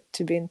to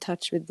be in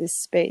touch with this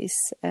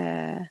space.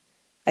 I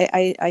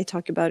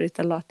talk about it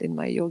a lot in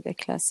my yoga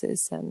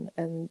classes,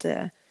 and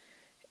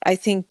I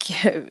think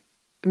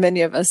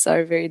many of us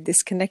are very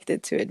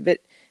disconnected to it, but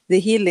the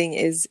healing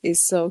is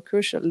so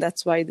crucial.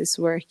 That's why this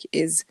work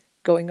is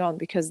going on,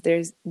 because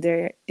there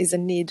is a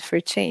need for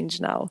change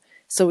now.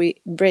 So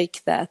we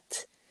break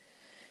that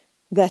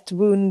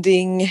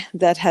wounding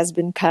that has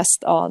been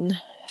passed on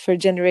for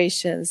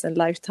generations and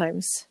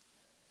lifetimes.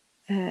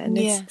 And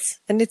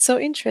it's so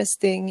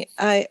interesting.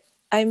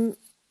 I'm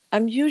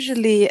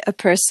usually a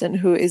person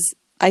who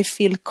I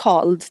feel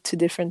called to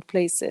different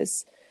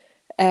places.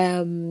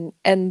 And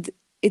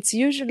it's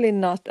usually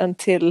not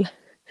until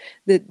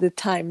the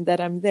time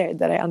that I'm there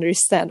that I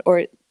understand,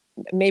 or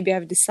maybe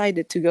I've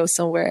decided to go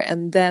somewhere,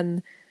 and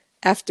then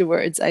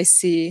afterwards I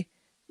see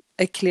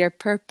a clear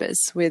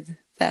purpose with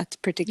that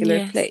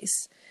particular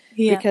place.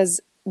 Because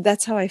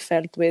that's how I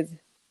felt with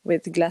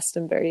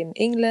Glastonbury in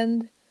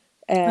England.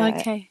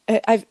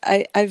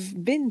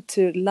 I've been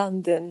to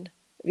London,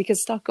 because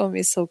Stockholm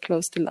is so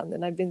close to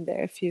London. I've been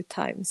there a few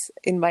times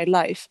in my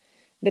life,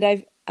 but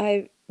I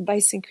by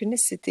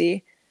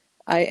synchronicity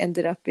I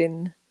ended up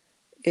in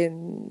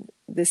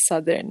the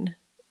southern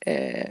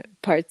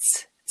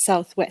parts,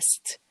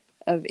 southwest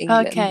of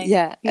England.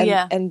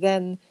 And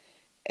then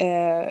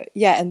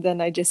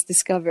I just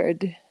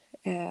discovered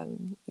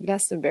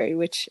Glastonbury,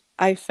 which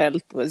I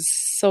felt was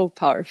so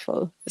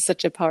powerful,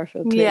 such a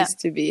powerful place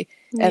to be.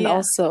 And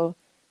also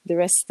the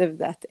rest of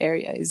that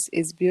area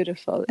is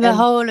beautiful. The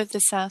whole of the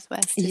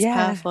southwest is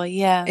powerful.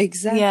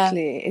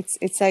 Exactly.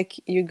 It's like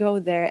you go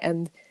there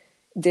and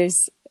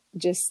there's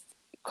just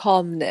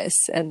calmness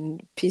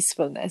and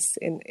peacefulness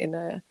in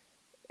a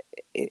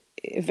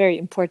very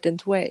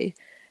important way.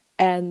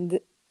 And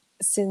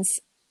since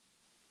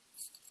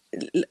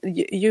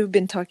you've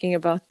been talking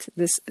about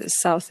this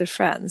south of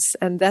France,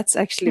 and that's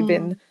actually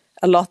been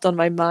a lot on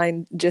my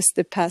mind just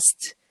the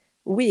past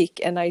week,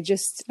 and I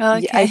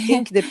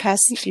think the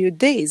past few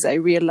days I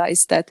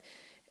realized that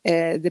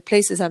the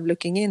places I'm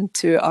looking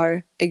into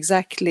are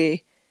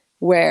exactly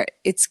where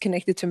it's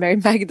connected to Mary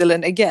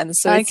Magdalene again.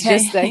 So it's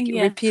just like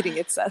repeating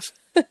itself.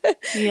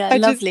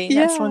 Lovely.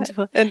 That's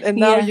wonderful. And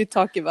now you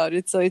talk about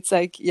it, so it's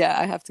like,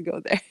 I have to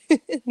go there.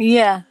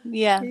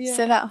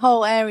 So that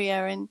whole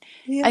area, and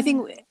I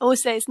think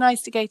also it's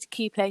nice to go to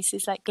key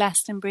places like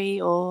Glastonbury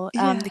or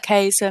the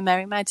caves where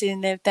Mary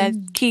Magdalene. They're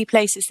key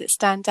places that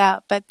stand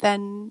out. But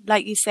then,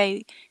 like you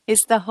say,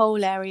 it's the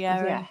whole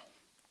area.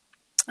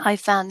 I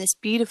found this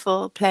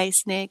beautiful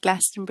place near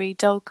Glastonbury,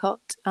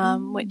 Dorlcote,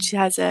 which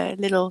has a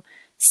little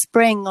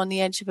spring on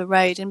the edge of a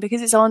road, and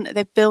because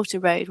they've built a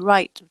road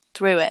right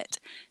through it,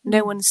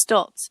 no one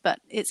stops, but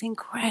it's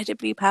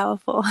incredibly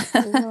powerful.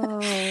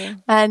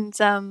 And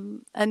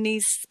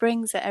these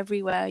springs are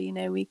everywhere.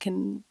 We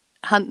can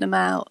hunt them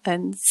out,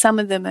 and some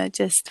of them are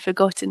just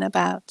forgotten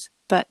about,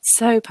 but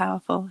so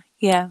powerful.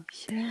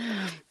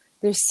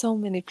 There's so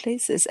many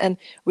places, and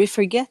we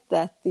forget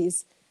that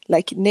these,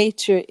 like,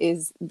 nature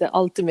is the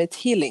ultimate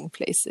healing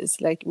places.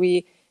 Like,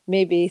 we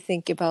maybe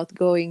think about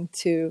going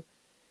to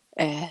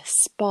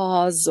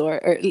spas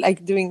or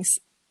like doing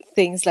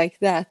things like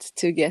that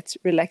to get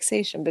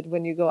relaxation, but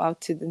when you go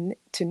out to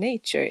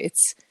nature,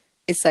 it's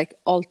like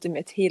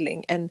ultimate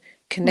healing and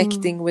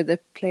connecting with a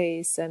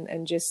place,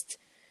 and just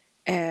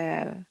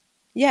I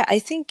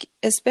think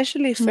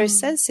especially for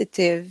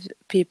sensitive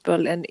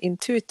people and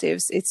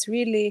intuitives, it's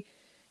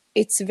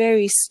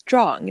very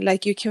strong.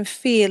 Like, you can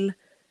feel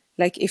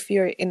like if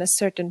you're in a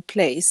certain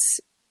place,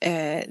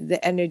 the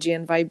energy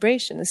and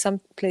vibration, and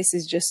some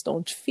places just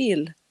don't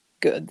feel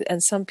good,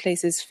 and some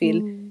places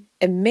feel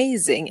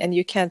amazing, and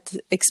you can't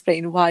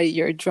explain why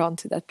you're drawn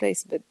to that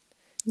place, but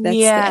that's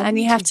and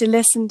you have to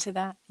listen to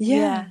that.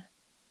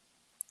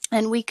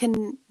 And we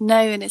can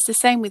know, and it's the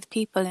same with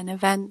people and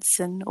events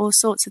and all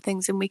sorts of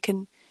things,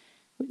 and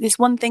it's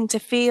one thing to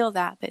feel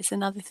that, but it's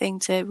another thing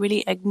to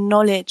really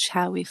acknowledge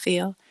how we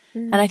feel.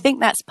 And I think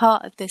that's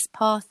part of this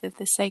path of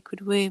the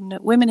sacred womb,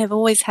 that women have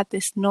always had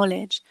this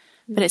knowledge,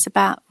 but it's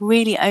about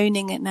really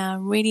owning it now,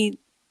 really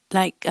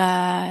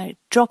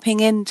dropping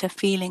into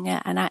feeling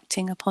it and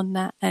acting upon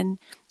that, and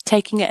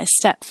taking it a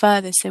step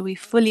further so we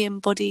fully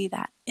embody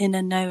that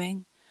inner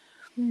knowing.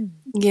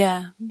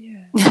 Yeah.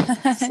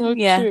 So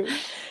Yeah. true.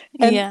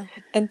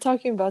 And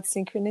talking about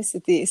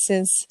synchronicity,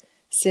 since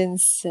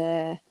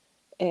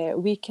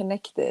we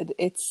connected,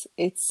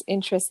 it's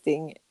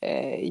interesting.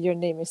 Your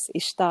name is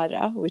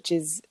Ishtara, which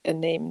is a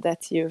name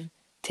that you've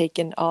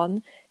taken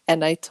on,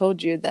 and I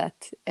told you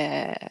that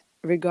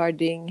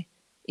regarding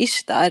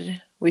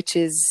Ishtar, which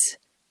is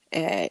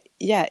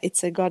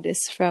it's a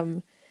goddess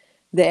from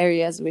the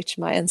areas which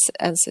my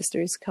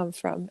ancestors come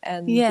from,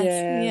 and Yes.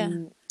 Yeah.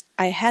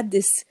 I had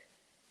this.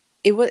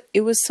 It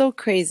was so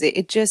crazy.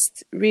 It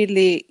just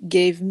really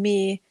gave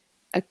me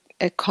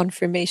a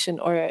confirmation,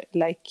 or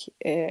like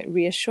a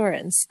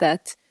reassurance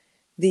that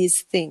these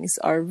things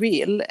are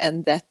real,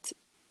 and that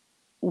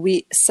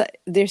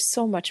there's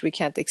so much we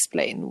can't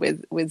explain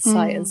with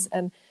science.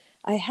 And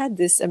I had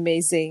this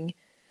amazing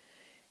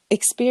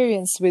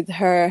experience with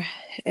her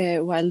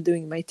while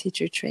doing my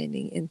teacher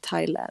training in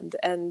Thailand,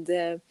 and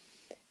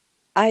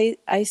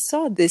I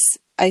saw this.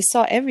 I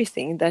saw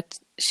everything that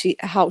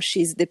how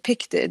she's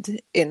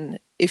depicted in.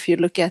 If you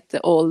look at the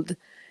old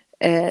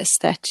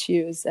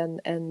statues,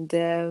 and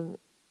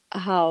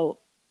how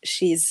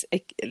she's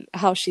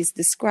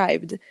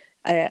described,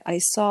 I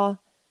saw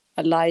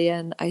a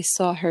lion. I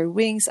saw her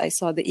wings. I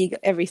saw the eagle.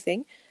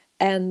 Everything,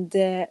 and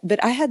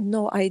but I had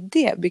no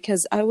idea,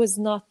 because I was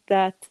not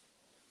that.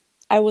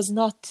 I was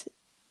not.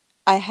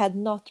 I had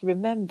not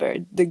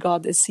remembered the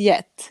goddess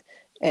yet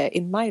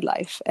in my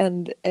life,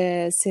 and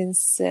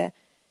since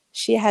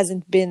she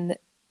hasn't been,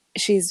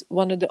 she's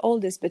one of the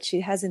oldest, but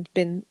she hasn't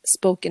been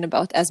spoken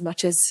about as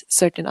much as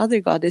certain other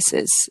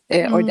goddesses,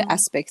 or the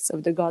aspects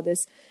of the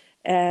goddess.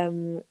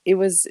 It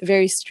was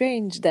very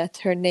strange that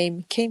her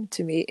name came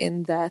to me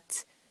in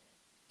that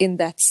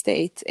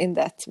state, in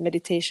that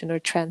meditation or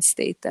trance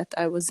state that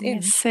I was in.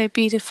 It's so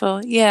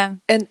beautiful. Yeah.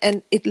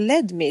 And it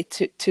led me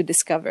to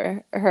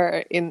discover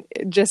her in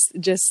just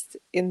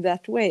in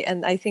that way.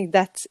 And I think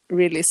that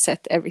really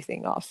set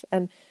everything off.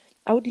 And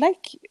I would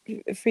like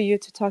for you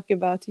to talk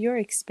about your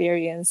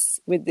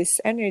experience with this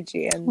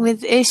energy and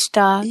with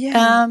Ishtar.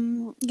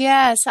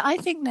 Yeah. So I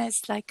think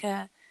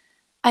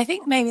I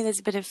think maybe there's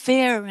a bit of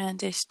fear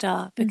around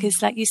Ishtar,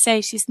 because like you say,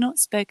 she's not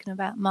spoken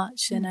about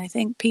much. And I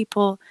think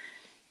people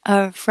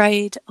are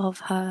afraid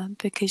of her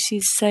because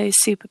she's so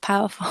super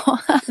powerful.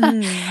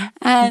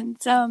 And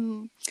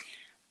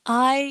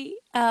I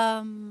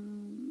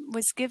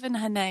was given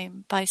her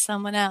name by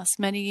someone else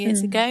many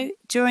years ago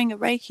during a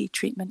Reiki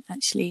treatment,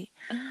 actually.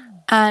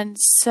 And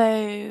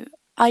so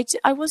I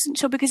wasn't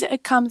sure, because it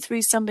had come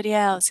through somebody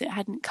else. It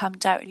hadn't come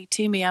directly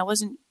to me. I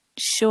wasn't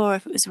sure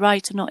if it was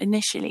right or not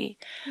initially.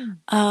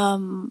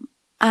 And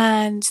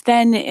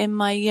then in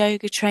my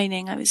yoga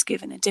training, I was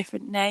given a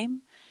different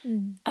name.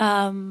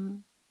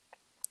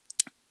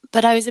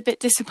 But I was a bit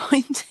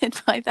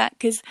disappointed by that,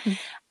 because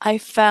I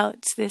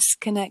felt this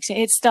connection.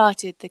 It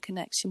started the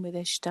connection with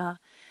Ishtar.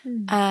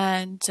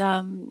 And,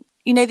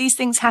 these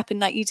things happen,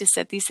 like you just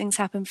said, these things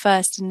happen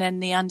first, and then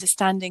the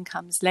understanding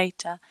comes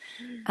later.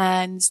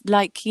 And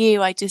like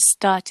you, I just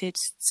started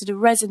sort of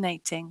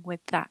resonating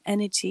with that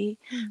energy,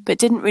 but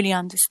didn't really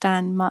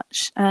understand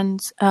much.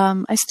 And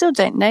I still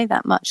don't know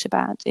that much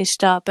about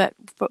Ishtar, but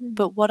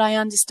what I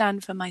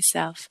understand for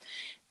myself,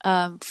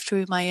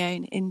 through my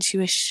own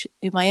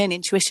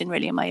intuition,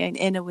 really, and my own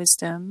inner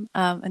wisdom.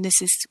 And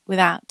this is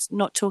without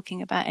not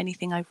talking about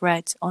anything I've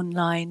read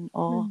online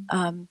or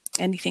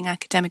anything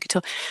academic at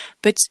all.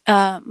 But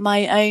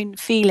my own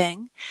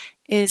feeling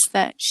is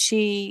that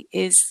she's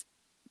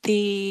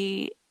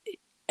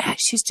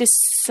just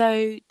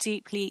so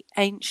deeply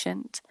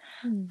ancient,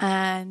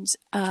 and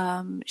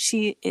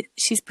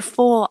she's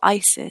before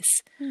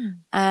Isis,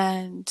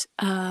 and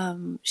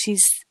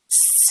she's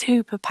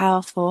super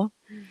powerful.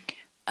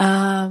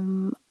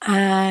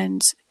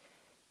 And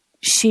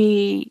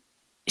she's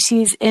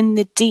in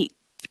the deep,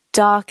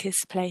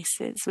 darkest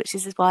places, which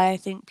is why I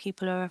think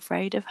people are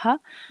afraid of her,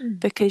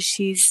 because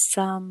she's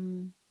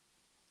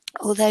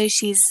although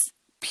she's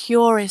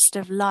purest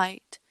of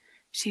light,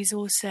 she's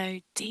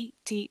also deep,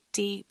 deep,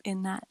 deep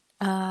in that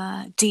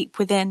deep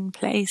within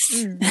place.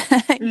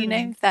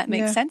 If that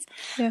makes sense.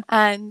 Yeah.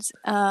 And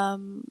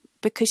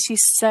because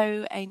she's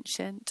so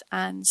ancient,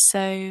 and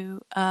so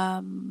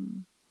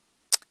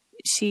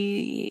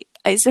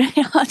it's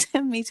really hard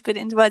for me to put it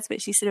into words,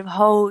 but she sort of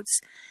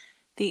holds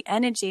the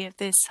energy of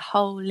this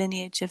whole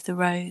lineage of the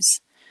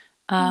rose.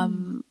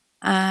 And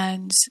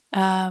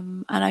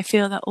I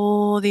feel that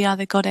all the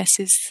other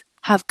goddesses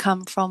have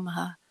come from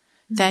her.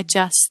 They're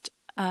just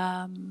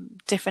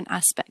different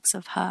aspects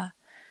of her.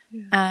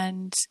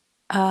 And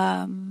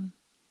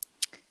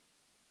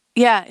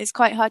it's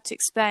quite hard to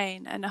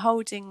explain. And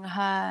holding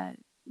her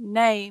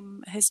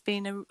name has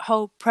been a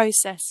whole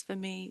process for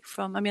me.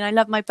 I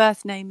love, my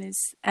birth name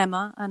is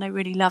Emma, and I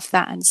really love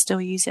that and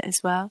still use it as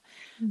well.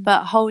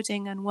 But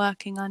holding and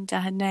working under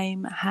her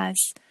name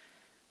has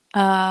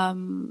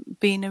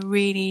been a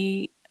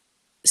really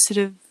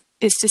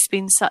it's just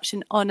been such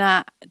an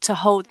honor to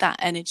hold that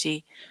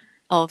energy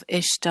of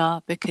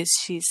Ishtar, because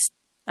she's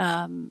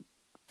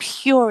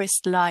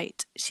purest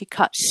light. She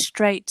cuts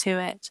straight to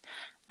it.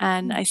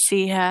 And I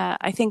see her,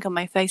 I think on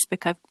my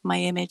Facebook, my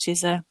image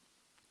is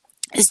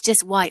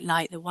just white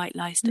light, the white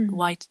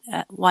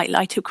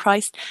light of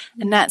Christ.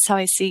 And that's how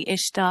I see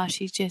Ishtar.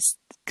 She just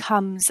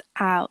comes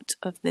out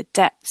of the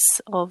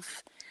depths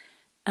of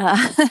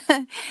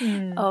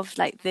of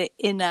like the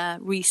inner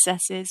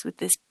recesses with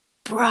this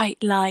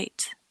bright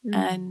light.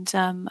 And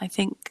I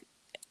think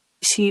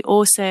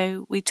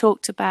we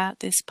talked about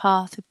this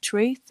path of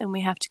truth, and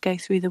we have to go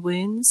through the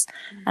wounds.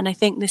 And I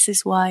think this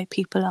is why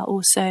people are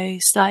also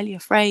slightly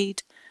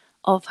afraid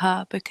of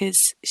her, because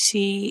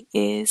she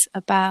is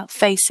about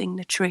facing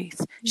the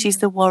truth. She's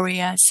the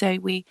warrior. So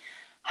we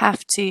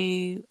have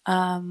to,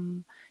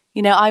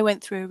 I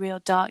went through a real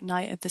dark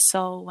night of the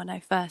soul when I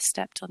first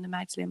stepped on the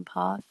Magdalene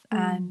path,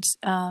 and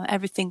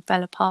everything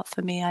fell apart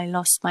for me. I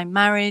lost my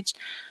marriage.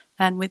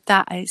 And with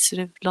that, I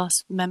sort of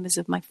lost members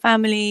of my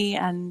family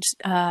and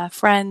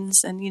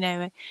friends. And,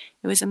 it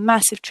was a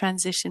massive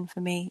transition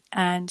for me.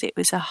 And it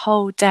was a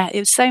whole death. It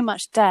was so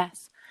much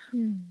death.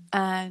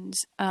 And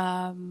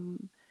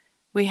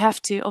we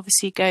have to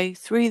obviously go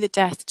through the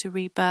death to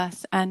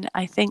rebirth. And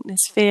I think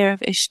this fear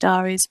of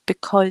Ishtar is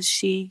because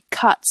she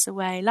cuts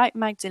away, like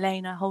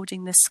Magdalena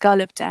holding the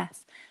skull of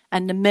death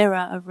and the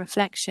mirror of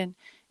reflection.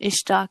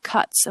 Ishtar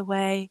cuts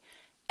away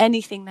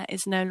anything that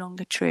is no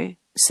longer true.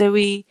 So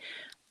we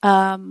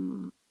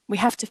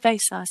have to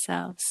face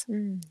ourselves.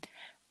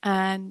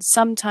 And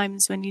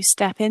sometimes when you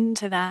step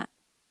into that,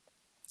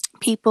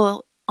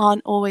 people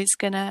aren't always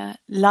going to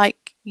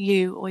like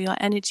you or your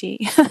energy,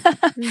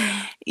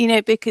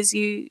 because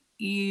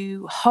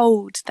you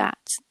hold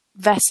that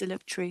vessel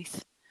of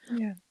truth.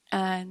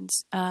 And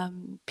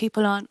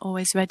people aren't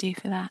always ready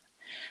for that.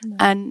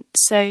 And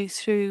so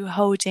through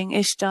holding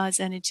Ishtar's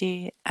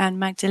energy and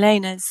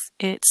Magdalena's,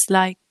 it's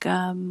like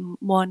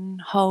one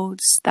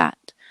holds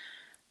that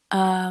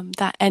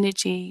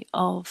energy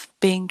of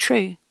being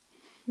true.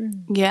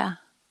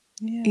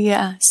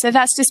 So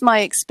that's just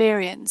my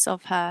experience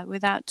of her,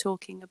 without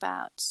talking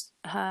about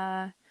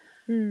her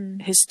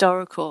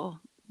historical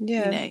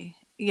and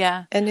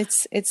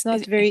it's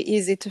not very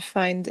easy to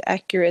find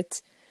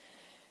accurate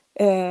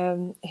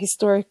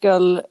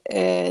historical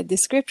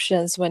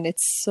descriptions when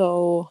it's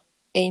so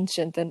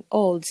ancient and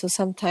old. So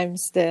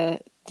sometimes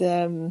the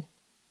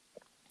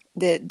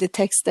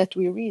texts that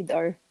we read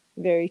are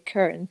very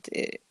current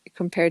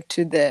compared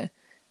to the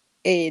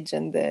age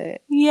and the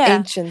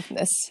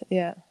ancientness.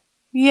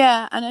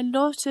 And a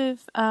lot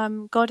of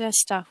goddess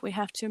stuff, we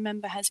have to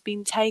remember, has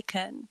been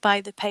taken by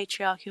the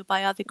patriarchy or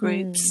by other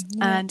groups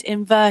and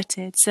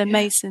inverted. So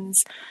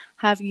Masons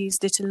have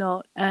used it a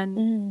lot,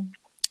 and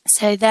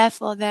so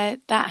therefore that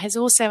has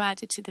also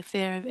added to the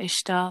fear of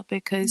Ishtar,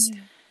 because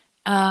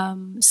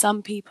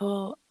some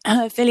people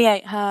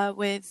affiliate her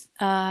with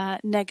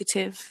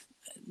negative,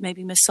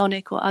 maybe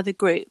Masonic or other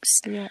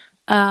groups.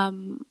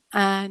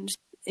 And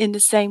in the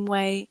same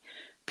way,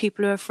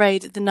 people are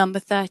afraid of the number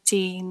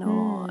 13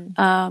 or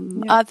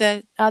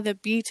other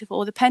beautiful,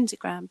 or the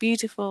pentagram,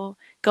 beautiful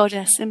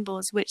goddess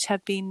symbols, which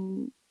have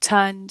been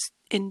turned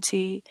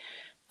into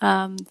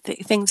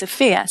things of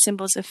fear,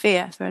 symbols of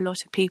fear for a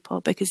lot of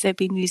people, because they've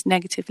been used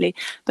negatively.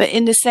 But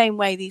in the same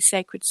way, these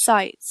sacred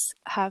sites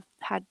have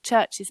had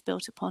churches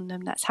built upon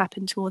them. That's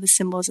happened to all the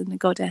symbols and the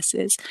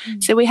goddesses.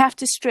 So we have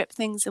to strip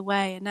things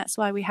away, and that's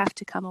why we have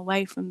to come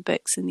away from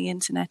books and the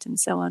internet and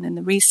so on and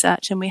the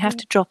research, and we have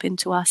to drop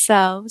into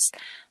ourselves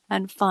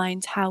and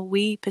find how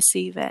we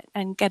perceive it,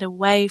 and get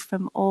away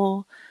from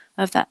all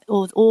of that,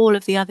 all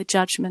of the other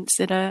judgments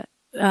that are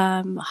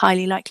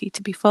highly likely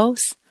to be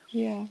false.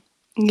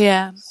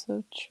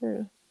 So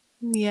true.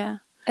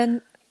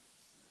 And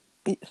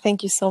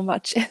thank you so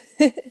much.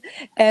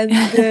 And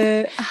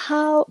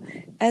how,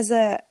 as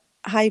a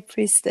high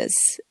priestess,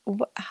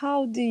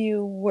 how do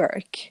you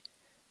work?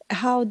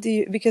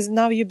 Because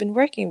now you've been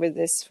working with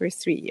this for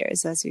 3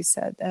 years, as you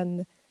said,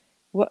 and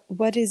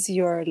what is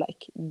your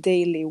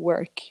daily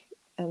work,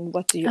 and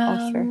what do you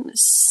offer?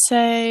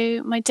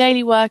 So my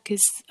daily work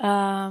is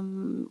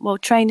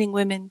training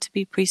women to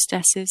be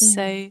priestesses.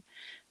 So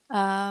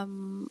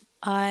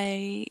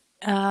I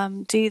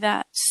do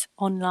that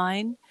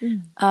online,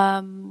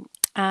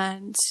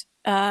 and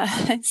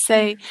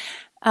so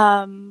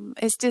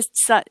it's just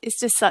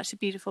such a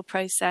beautiful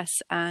process.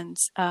 And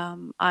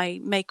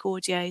I make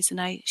audios, and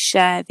I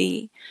share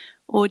the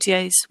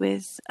audios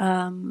with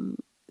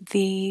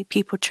the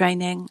people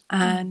training,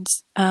 and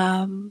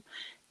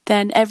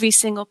then every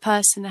single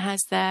person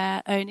has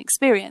their own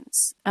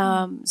experience,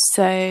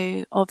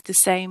 so of the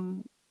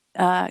same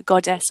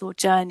goddess or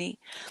journey,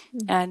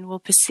 and will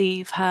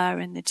perceive her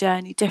and the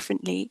journey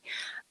differently.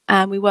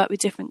 And we work with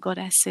different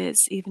goddesses.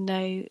 Even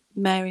though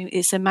Mary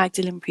is a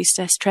Magdalene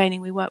priestess training,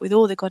 we work with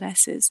all the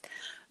goddesses.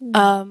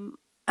 And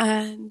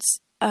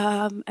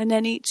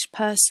then each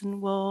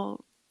person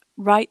will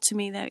write to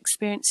me their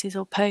experiences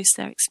or post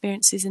their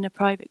experiences in a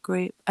private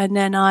group, and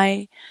then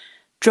I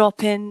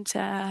drop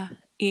into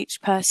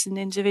each person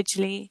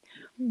individually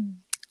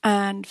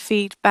and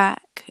feed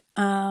back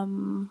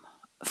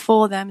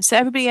for them. So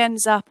everybody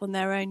ends up on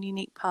their own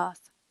unique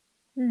path.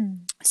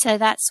 So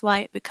that's why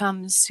it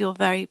becomes your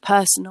very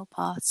personal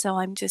path. So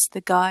I'm just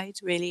the guide,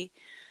 really.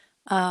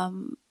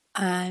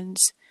 And,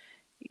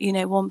 you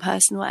know, one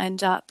person will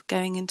end up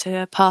going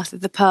into a path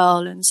of the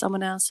pearl and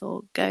someone else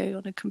will go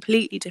on a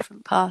completely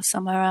different path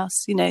somewhere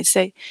else, you know.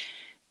 So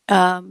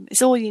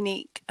it's all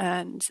unique.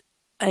 And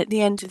at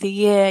the end of the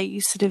year,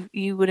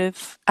 you would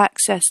have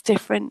accessed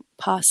different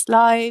past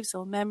lives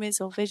or memories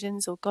or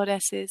visions or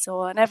goddesses,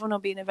 and everyone will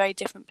be in a very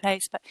different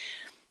place. But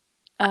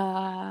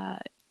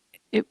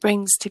it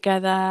brings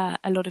together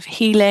a lot of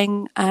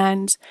healing.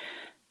 And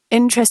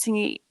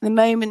interestingly, the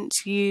moment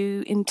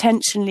you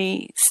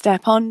intentionally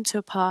step onto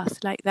a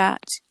path like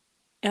that,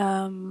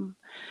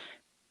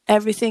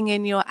 everything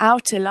in your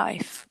outer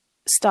life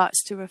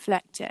starts to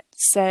reflect it.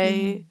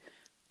 So,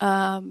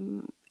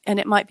 and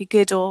it might be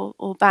good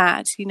or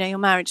bad. You know, your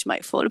marriage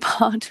might fall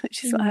apart,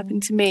 which is what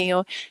happened to me.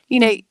 Or, you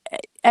know,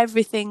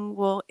 everything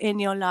in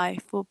your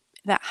life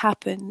that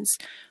happens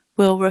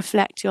will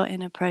reflect your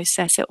inner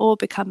process. It all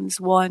becomes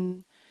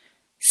one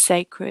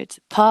sacred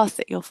path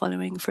that you're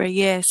following for a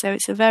year. So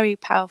it's a very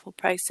powerful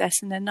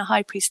process. And then the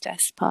high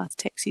priestess path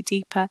takes you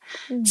deeper.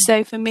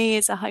 So for me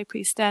as a high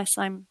priestess,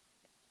 I'm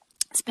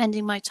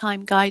spending my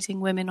time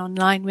guiding women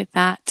online with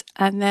that.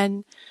 And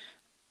then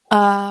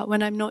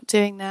when I'm not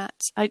doing that,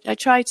 I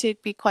try to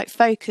be quite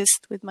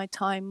focused with my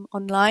time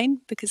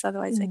online, because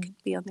otherwise I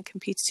could be on the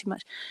computer too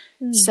much.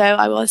 So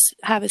I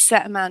have a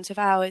set amount of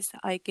hours that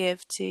I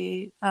give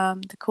to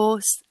the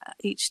course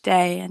each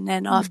day, and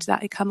then after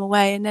that I come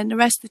away, and then the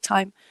rest of the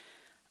time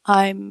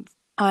I'm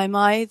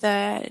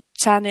either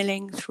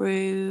channeling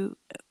through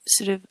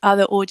sort of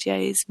other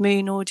audios,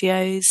 moon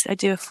audios. I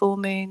do a full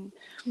moon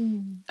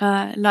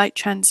light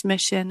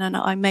transmission, and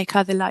I make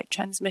other light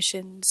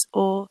transmissions,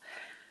 or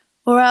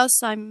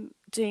else I'm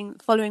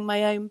following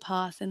my own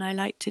path, and I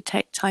like to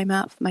take time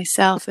out for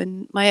myself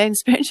and my own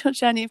spiritual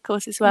journey, of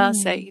course, as well.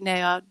 So, you know,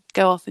 I'll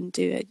go off and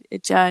do a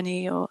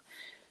journey, or,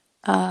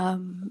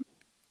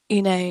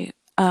 you know,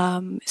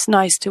 it's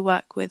nice to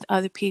work with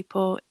other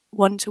people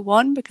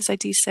one-to-one, because I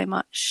do so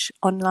much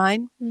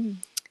online.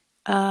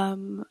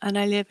 And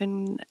I live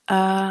in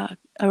a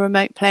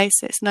remote place,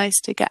 so it's nice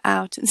to get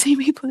out and see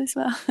people as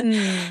well.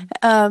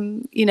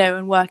 You know,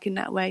 and work in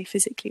that way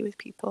physically with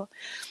people.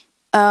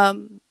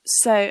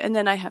 So, and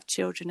then I have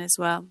children as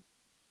well.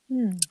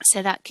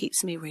 So that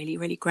keeps me really,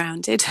 really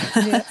grounded.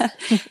 I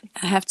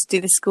have to do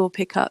the school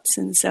pickups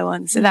and so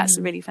on. So that's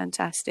really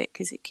fantastic,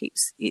 because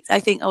I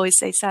think I always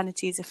say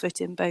sanity is a foot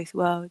in both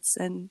worlds.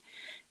 And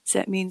so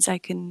it means I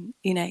can,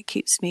 you know, it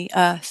keeps me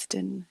earthed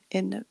and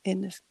in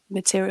the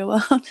material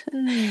world.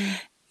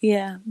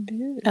 Yeah.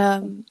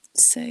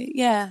 So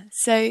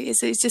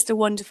it's just a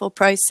wonderful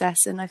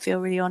process, and I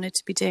feel really honored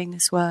to be doing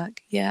this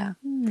work. Yeah.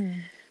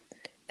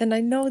 And I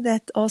know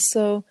that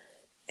also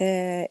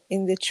in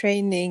the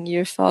training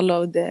you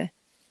follow the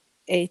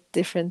 8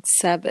 different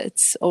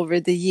Sabbats over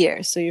the year.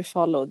 So you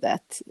follow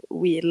that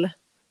wheel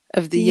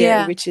of the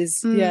year, which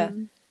is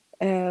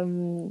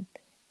and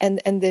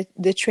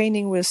the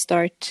training will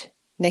start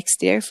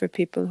next year for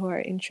people who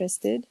are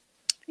interested.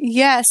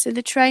 Yeah, so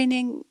the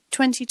training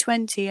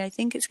 2020, I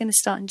think it's going to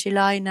start in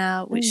July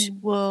now, which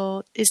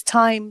is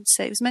time.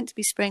 So it was meant to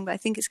be spring, but I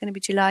think it's going to be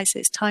July. So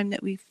it's time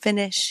that we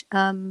finish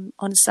on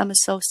summer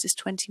solstice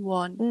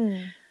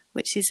 21,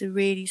 which is a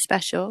really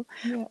special.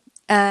 Yeah.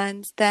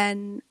 And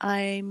then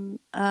I've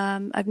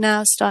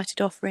now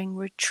started offering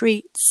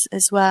retreats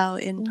as well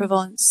in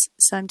Provence.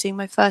 So I'm doing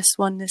my first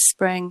one this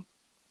spring.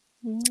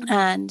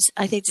 And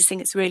I just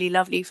think it's really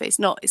lovely. It's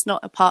not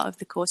a part of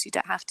the course. You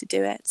don't have to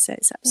do it, so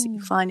it's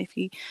absolutely fine if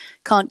you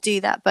can't do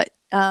that. But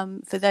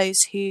for those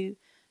who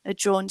are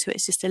drawn to it,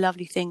 it's just a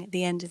lovely thing at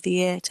the end of the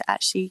year to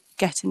actually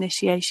get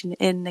initiation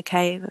in the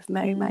cave of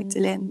Mary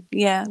Magdalene.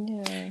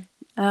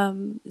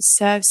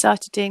 So I've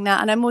started doing that,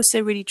 and I'm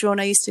also really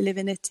drawn. I used to live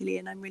in Italy,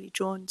 and I'm really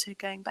drawn to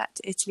going back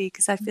to Italy,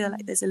 because I feel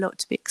like there's a lot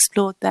to be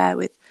explored there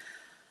with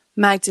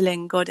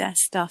Magdalene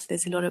goddess stuff.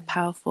 There's a lot of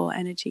powerful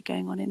energy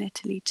going on in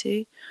Italy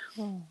too.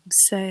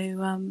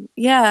 So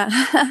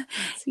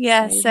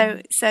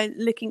so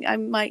looking, I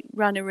might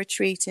run a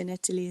retreat in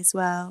Italy as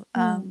well.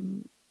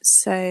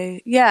 So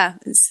yeah,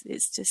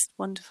 it's just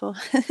wonderful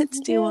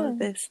to do all of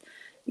this.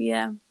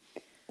 Yeah,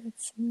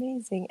 that's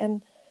amazing.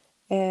 And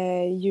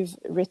you've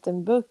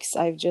written books.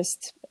 I've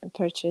just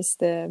purchased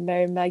the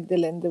Mary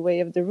Magdalene, The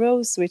Way of the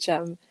Rose, which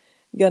I'm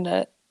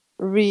gonna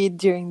read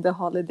during the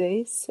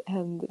holidays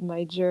and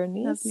my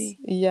journeys. Lovely.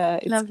 Yeah,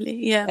 it's lovely.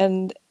 Yeah,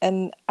 and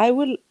I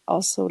will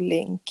also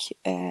link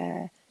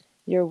your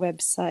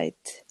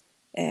website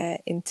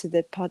into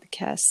the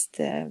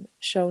podcast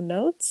show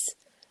notes,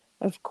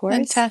 of course.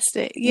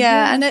 Fantastic.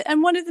 Yeah.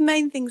 And one of the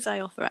main things I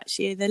offer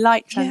actually are the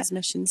light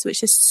transmissions,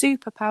 which is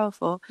super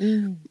powerful.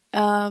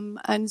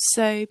 And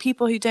so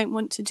people who don't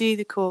want to do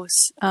the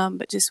course,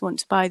 but just want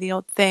to buy the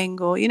odd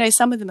thing, or, you know,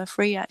 some of them are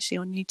free actually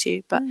on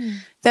YouTube, but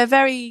they're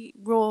very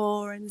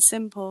raw and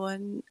simple,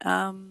 and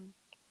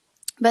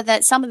but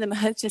that some of them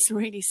are just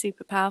really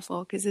super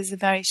powerful because there's a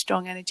very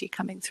strong energy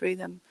coming through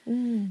them.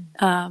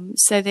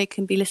 So they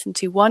can be listened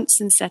to once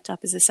and set up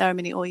as a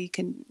ceremony, or you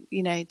can,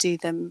 do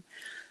them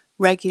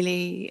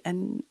regularly,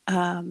 and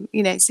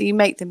so you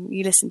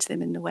listen to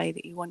them in the way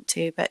that you want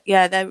to. But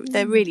yeah,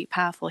 they're really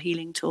powerful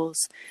healing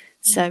tools.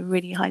 So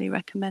really highly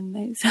recommend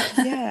those.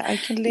 Yeah, I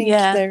can link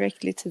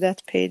directly to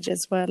that page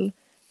as well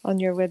on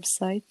your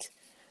website.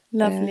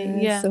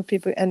 Lovely, yeah. So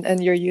people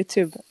and your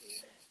YouTube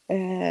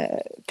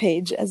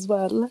page as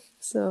well,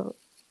 so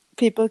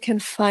people can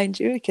find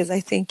you, because I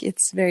think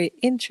it's very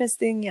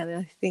interesting, and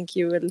I think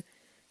you will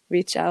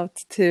reach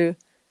out to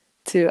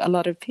a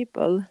lot of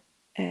people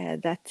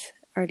that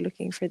are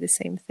looking for the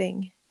same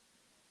thing.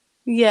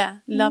 Yeah,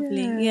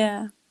 lovely.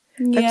 Yeah.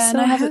 I'm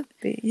so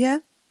happy.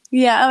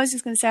 Yeah, I was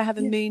just going to say I have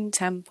a moon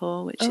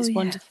temple, which is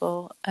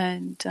wonderful,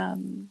 and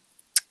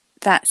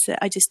that's it.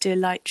 I just do a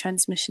light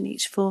transmission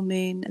each full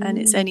moon, and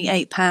it's only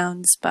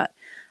 £8, but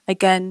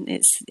again,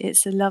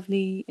 it's a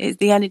lovely.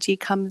 The energy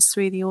comes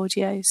through the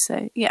audio,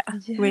 so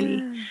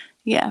really,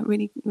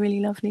 really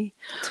lovely.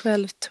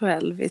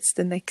 12/12. It's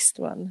the next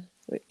one,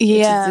 which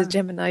is the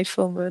Gemini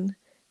full moon.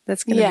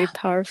 That's going to be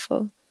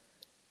powerful.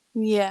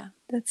 Yeah,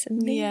 that's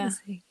amazing. Yeah.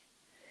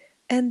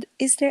 And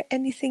is there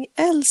anything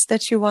else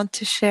that you want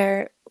to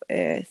share?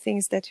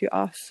 Things that you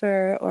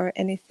offer, or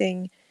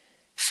anything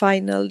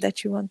final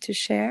that you want to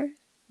share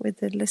with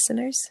the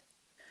listeners?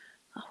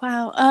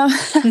 Wow.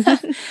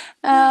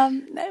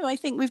 No, I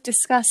think we've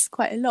discussed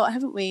quite a lot,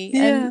 haven't we?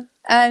 Yeah.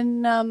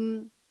 And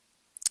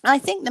I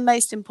think the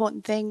most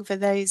important thing for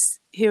those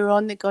who are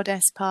on the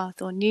goddess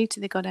path or new to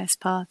the goddess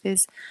path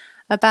is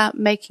about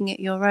making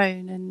it your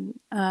own,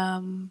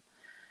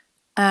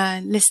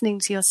 and listening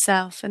to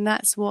yourself. And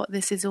that's what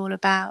this is all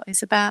about.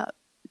 It's about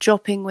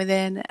dropping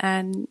within,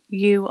 and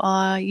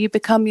you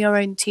become your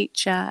own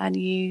teacher, and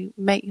you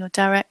make your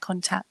direct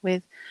contact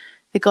with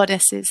the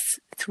goddesses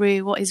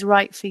through what is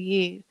right for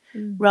you,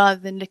 rather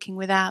than looking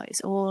without.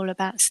 It's all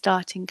about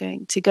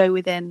to go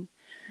within,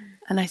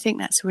 and I think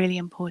that's really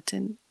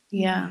important.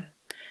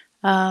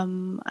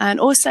 And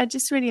also I'd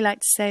just really like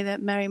to say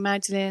that Mary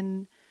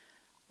Magdalene,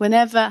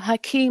 whenever her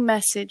key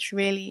message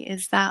really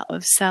is that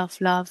of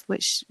self-love,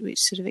 which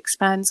sort of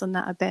expands on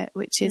that a bit,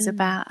 which is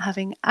about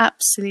having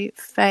absolute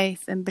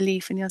faith and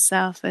belief in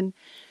yourself. And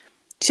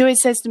she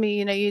always says to me,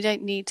 you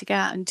don't need to go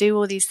out and do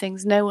all these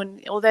things. No one,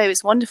 although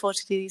it's wonderful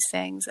to do these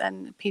things,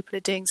 and people are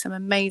doing some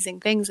amazing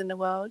things in the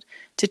world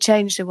to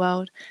change the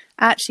world,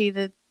 actually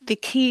the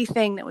key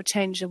thing that will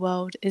change the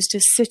world is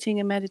just sitting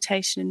in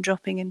meditation and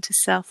dropping into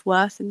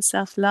self-worth and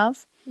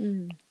self-love.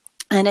 And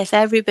if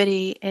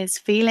everybody is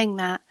feeling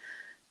that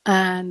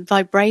and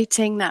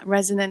vibrating that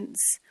resonance,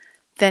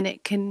 then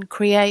it can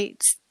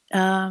create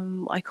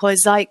I call it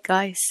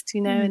zeitgeist,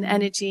 an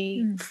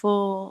energy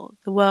for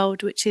the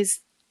world, which is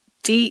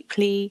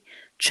deeply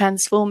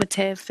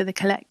transformative for the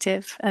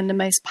collective and the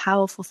most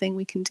powerful thing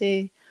we can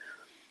do.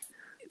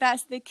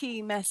 That's the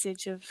key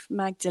message of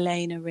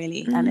Magdalena,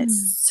 really, and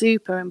it's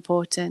super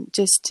important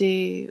just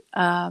to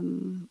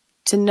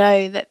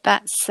know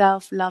that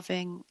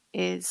self-loving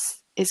is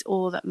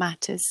all that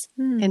matters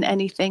in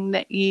anything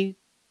that you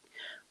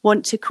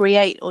want to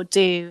create or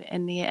do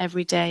in the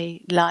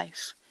everyday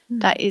life.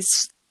 That is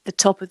the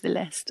top of the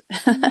list.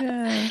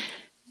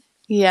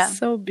 Yeah.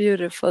 So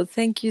beautiful.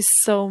 Thank you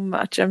so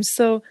much. I'm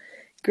so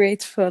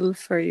grateful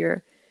for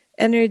your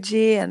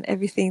energy and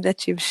everything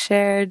that you've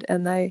shared.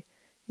 And I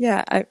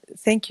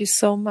thank you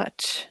so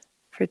much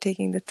for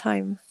taking the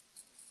time.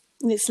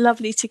 It's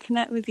lovely to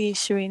connect with you,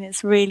 Shireen.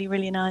 It's really,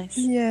 really nice.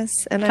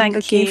 Yes, and I'm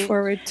looking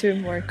forward to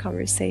more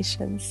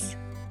conversations.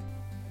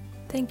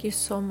 Thank you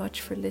so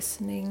much for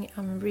listening.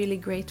 I'm really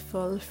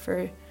grateful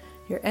for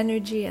your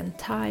energy and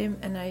time,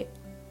 and I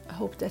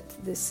hope that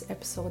this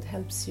episode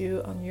helps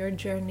you on your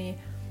journey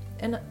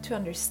and to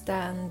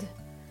understand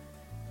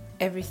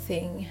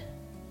everything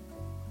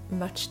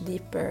much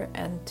deeper,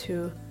 and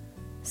to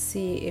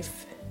see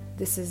if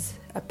this is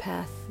a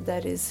path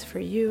that is for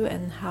you,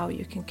 and how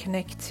you can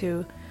connect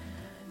to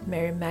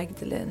Mary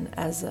Magdalene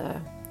as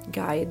a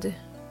guide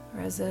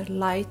or as a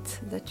light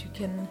that you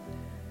can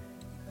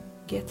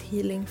get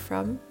healing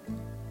from.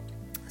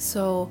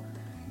 So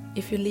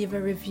if you leave a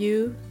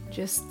review,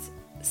 just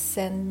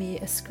send me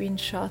a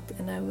screenshot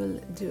and I will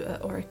do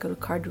an oracle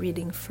card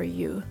reading for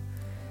you.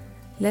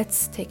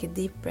 Let's take a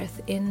deep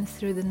breath in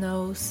through the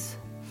nose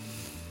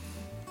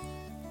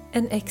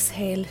and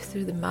exhale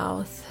through the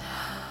mouth.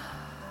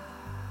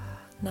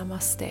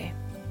 Namaste.